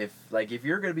 If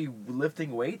you're gonna be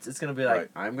lifting weights, it's gonna be like, Right.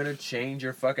 I'm gonna change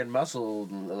your fucking muscle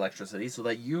electricity so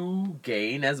that you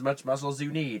gain as much muscle as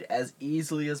you need as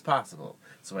easily as possible,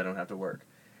 so I don't have to work.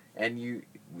 And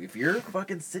if you're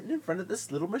fucking sitting in front of this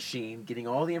little machine getting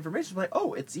all the information, like,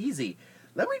 oh, it's easy.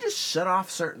 Let me just shut off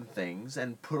certain things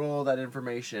and put all that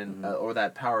information or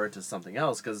that power into something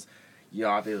else, because you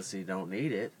obviously don't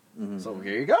need it. So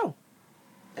here you go.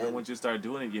 And once you start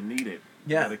doing it, you need it.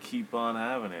 Yeah. You gotta keep on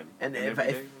having it. And every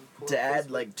if day, to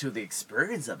add to the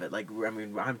experience of it, I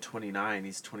mean, I'm 29,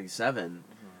 he's 27,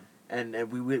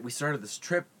 and we started this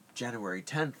trip January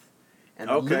 10th,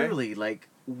 and literally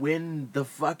when the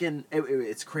fucking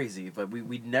it's crazy, but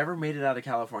we never made it out of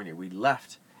California. We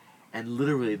left, and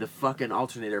literally the fucking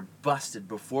alternator busted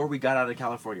before we got out of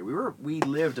California. We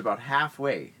lived about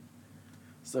halfway,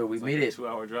 so we it's made like it. a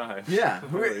 2-hour drive. Yeah,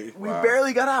 we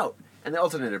barely got out, and the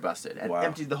alternator busted and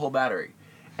emptied the whole battery.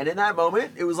 And in that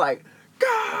moment, it was like,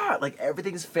 God,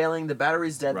 everything's failing, the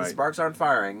battery's dead, the sparks aren't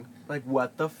firing. Like,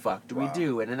 what the fuck do we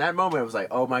do? And in that moment, I was like,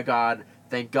 oh my God,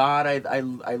 thank God I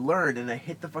learned, and I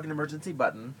hit the fucking emergency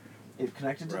button. It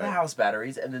connected to the house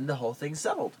batteries, and then the whole thing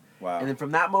settled. Wow. And then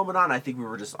from that moment on, I think we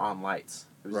were just on lights.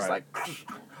 It was just like,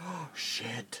 oh,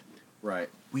 shit. Right.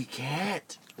 We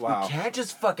can't. Wow. We can't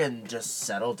just fucking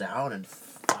settle down and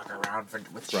fuck around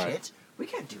with shit. We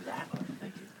can't do that.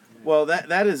 Thank you. Well,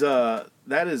 that is a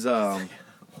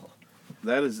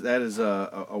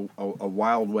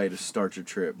wild way to start your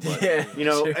trip. But,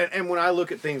 and when I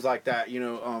look at things like that,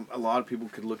 a lot of people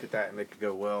could look at that and they could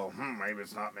go, well, maybe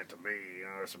it's not meant to be,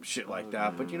 or some shit like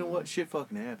that. But you know what? Shit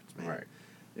fucking happens, man. Right.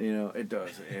 It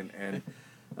does.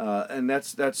 And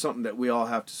that's something that we all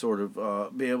have to sort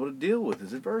of be able to deal with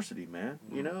is adversity, man.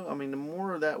 I mean, the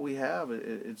more of that we have,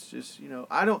 it's just,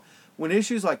 when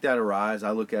issues like that arise, I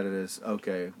look at it as,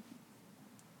 okay,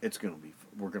 I'm going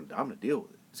to deal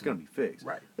with it. It's going to be fixed.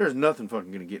 Right. There's nothing fucking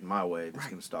going to get in my way that's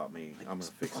going to stop me. I'm going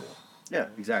to fix it. Yeah,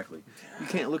 exactly. You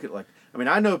can't look at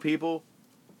I know people,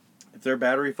 if their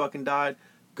battery fucking died,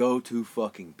 go to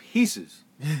fucking pieces.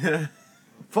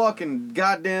 Fucking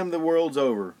goddamn, the world's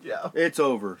over. Yeah. It's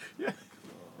over. Yeah.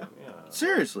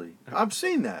 Seriously. I've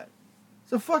seen that.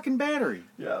 It's a fucking battery.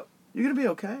 Yeah. You're going to be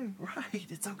okay. Right.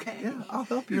 It's okay. Yeah, I'll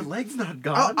help you. Your leg's not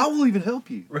gone. I will even help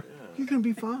you. Right. You're going to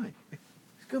be fine.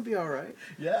 It's going to be all right.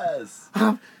 Yes.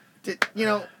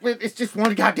 It's just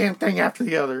one goddamn thing after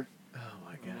the other. Oh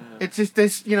my God. It's just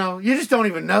this, you just don't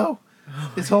even know.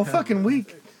 This whole fucking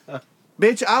week.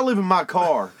 Bitch, I live in my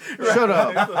car. Shut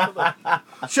up.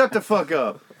 Shut the fuck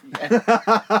up. That's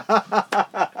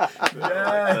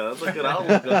a good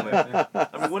outlook on it.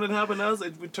 I mean, when it happened to us,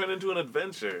 we turned into an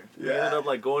adventure. We ended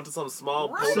up going to some small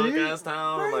podunk ass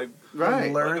town,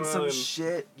 Right. Learn some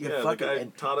shit. You the guy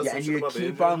taught us some and shit you about the keep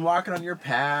engine. on walking on your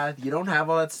path. You don't have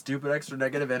all that stupid extra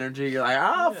negative energy. You're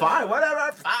like, fine,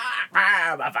 whatever. Fuck,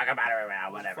 my fucking battery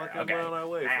around, whatever. Fucking Okay. we're on our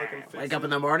way. Fucking fix Wake up it.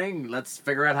 in the morning. Let's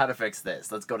figure out how to fix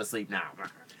this. Let's go to sleep now.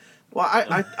 Well,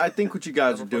 I think what you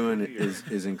guys are doing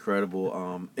is incredible.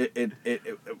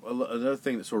 Another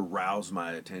thing that sort of roused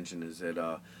my attention is that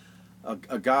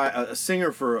a guy, a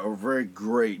singer for a very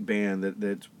great band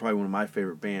that's probably one of my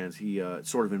favorite bands. He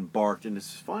sort of embarked, and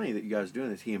it's funny that you guys are doing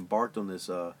this. He embarked on this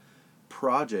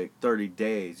project, 30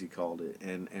 Days, he called it.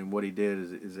 And what he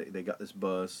did is they got this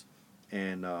bus,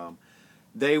 and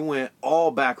they went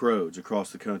all back roads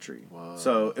across the country. Whoa.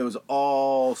 So it was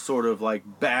all sort of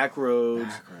like back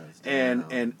roads,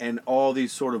 and all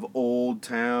these sort of old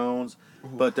towns.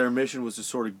 But their mission was to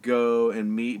sort of go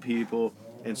and meet people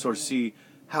and sort of see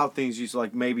how things used to,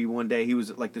 like, maybe one day he was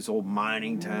at like this old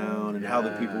mining town and how the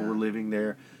people were living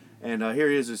there. And here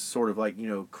he is, this sort of like,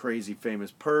 crazy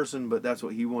famous person, but that's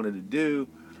what he wanted to do.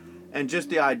 And just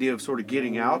the idea of sort of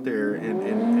getting out there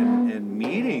and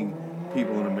meeting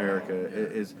people in America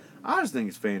is, I just think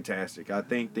it's fantastic. I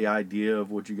think the idea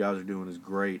of what you guys are doing is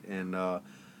great. And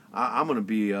I'm going to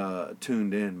be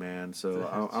tuned in, man.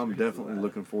 So I'm definitely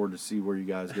looking forward to see where you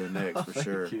guys go next for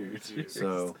sure.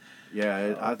 So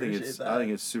yeah, I think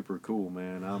it's super cool,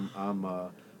 man.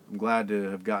 I'm glad to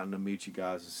have gotten to meet you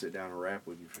guys and sit down and rap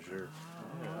with you for sure.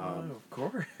 Of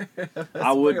course.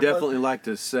 I would definitely like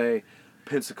to say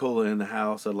Pensacola in the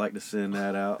house. I'd like to send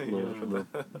that out. A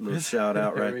little shout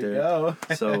out right there. Go.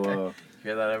 So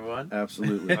hear that, everyone?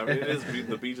 Absolutely. I mean,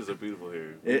 the beaches are beautiful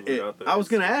here. I was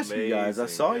going to ask you guys. I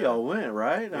saw y'all went,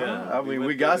 right? Yeah. I mean,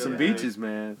 we got some beaches,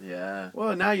 man. Yeah.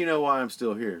 Well, now you know why I'm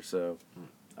still here. So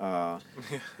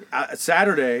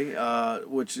Saturday,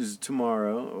 which is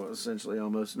tomorrow, essentially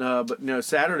almost. No,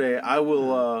 Saturday I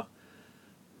will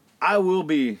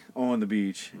be on the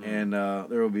beach, and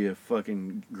there will be a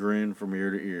fucking grin from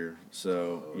ear to ear.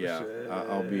 So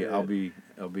I'll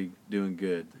be doing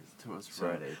good. Tomorrow's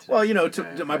Friday. Well,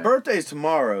 my birthday's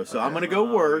tomorrow, so I'm gonna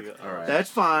go work. All right. That's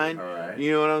fine. All right.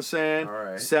 You know what I'm saying? All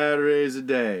right. Saturday's a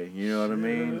day. You know what I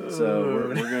mean?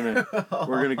 So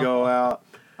we're gonna go out.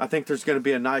 I think there's gonna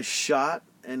be a nice shot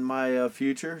in my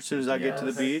future as soon as I get to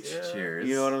the beach. Yeah. Cheers.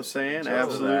 You know what I'm saying?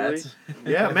 Cheers.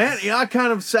 Absolutely. Yeah, man. Yeah, I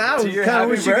kind of sad. To your Kind of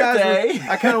happy wish you guys birthday.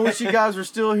 I kind of wish you guys were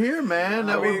still here, man.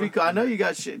 That would be cool. I know you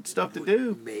got stuff to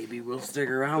do. Maybe we'll stick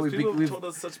around. We've told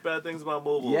us such bad things about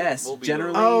Mobile. Yes, Mobile.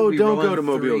 generally. Oh, we don't roll go in to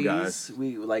Mobile, threes. guys.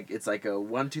 We it's like a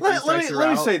 1, 2, 3 Let me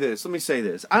out. say this. Let me say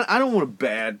this. I don't want to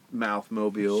bad mouth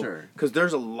Mobile. Sure. Because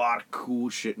there's a lot of cool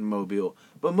shit in Mobile.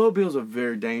 But Mobile's a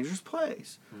very dangerous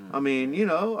place. I mean,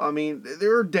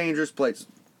 there are dangerous places,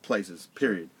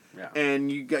 period. Yeah.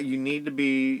 And you need to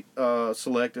be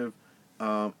selective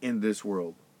in this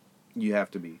world. You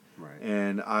have to be. Right.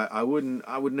 And I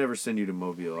would never send you to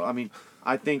Mobile. I mean,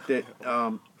 I think that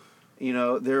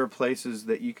there are places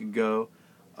that you could go.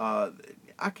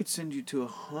 I could send you to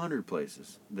 100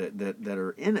 places that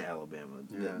are in Alabama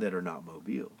that are not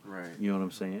Mobile. Right. You know what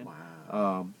I'm saying?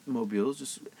 Wow. Mobile's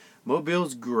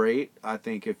great. I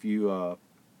think if you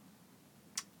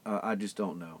I just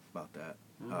don't know about that.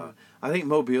 Mm-hmm. I think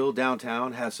Mobile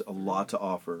downtown has a lot to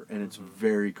offer, and it's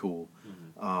very cool.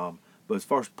 Mm-hmm. But as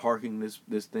far as parking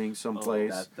this thing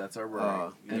someplace, That's our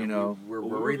worry. We're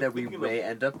Well, worried that we thinking may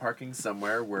end up parking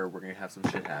somewhere where we're gonna have some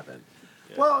shit happen.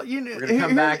 well, We're gonna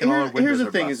come back and all our here's windows the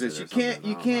are thing: is busted this or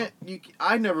you something. can't.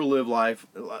 I never live life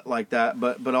like that,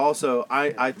 but also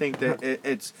I think that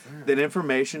it's that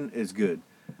information is good.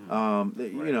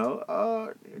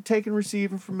 Take and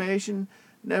receive information.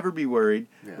 Never be worried.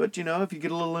 Yeah. But if you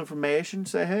get a little information,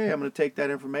 say, hey, I'm going to take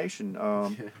that information. I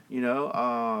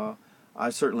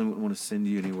certainly wouldn't want to send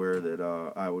you anywhere that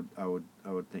I would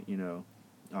think.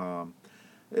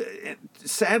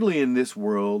 Sadly, in this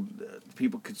world,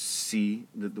 people could see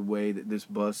the way that this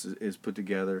bus is put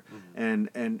together,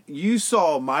 and you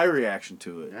saw my reaction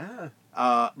to it. Yeah.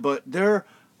 But there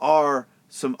are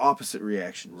some opposite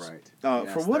reactions. Right. For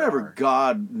Yes, whatever there are.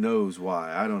 God knows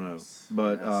why, I don't know.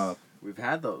 But Yes. We've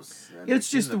had those. And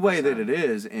it's we've just seen the way them that it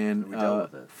is, and We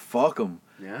dealt with it. fuck them.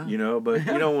 Yeah. But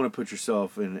you don't want to put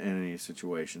yourself in any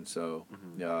situation. So,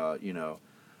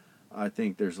 I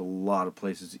think there's a lot of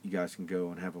places that you guys can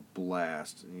go and have a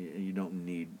blast. You don't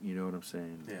need, you know what I'm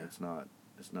saying? Yeah. It's not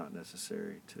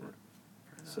necessary to.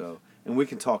 So, and we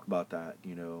can talk about that.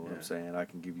 You know what I'm saying? I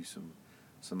can give you some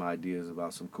ideas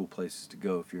about some cool places to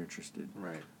go if you're interested.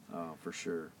 Right. For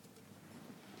sure.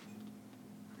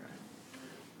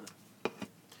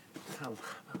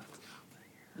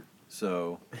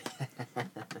 So.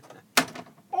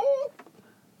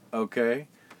 Okay.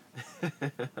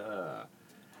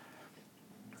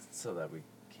 So that we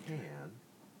can.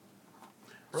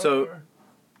 So. Go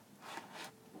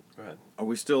ahead. Are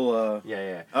we still?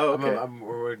 Yeah. Oh, okay.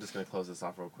 We're just gonna close this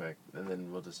off real quick, and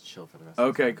then we'll just chill for the rest.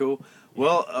 Okay, of the time. cool.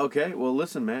 Well, okay. Well,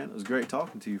 listen, man. It was great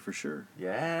talking to you for sure.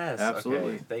 Yes.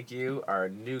 Absolutely. Okay. Thank you. Our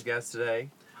new guest today.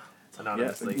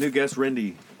 Anonymously. Yeah, new guest,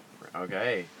 Rende.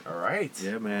 Okay. All right.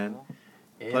 Yeah, man.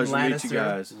 in Pleasure to Lannister, meet you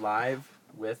guys. live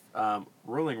with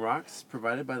Rolling Rocks,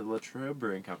 provided by the Latrobe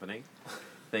Brewing Company.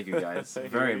 Thank you guys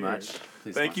very much.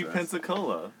 Please Thank you, sponsor us.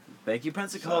 Pensacola. Thank you,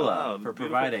 Pensacola, Wow, for beautiful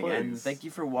providing, place. and thank you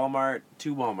for Walmart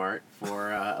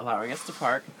for allowing us to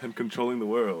park. And controlling the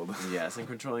world. Yes, and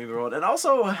controlling the world, and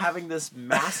also having this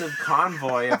massive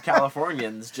convoy of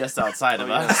Californians just outside of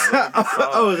us.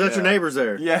 Oh, is that your neighbors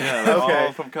there? Yeah, they're Okay.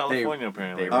 all from California,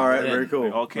 apparently. they All right, were very in. cool.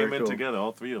 They all came Very in cool. together,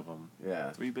 all three of them.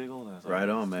 Yeah, 3 big old assholes. Right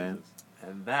on, man.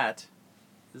 and that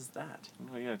is that.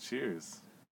 Oh, yeah, cheers.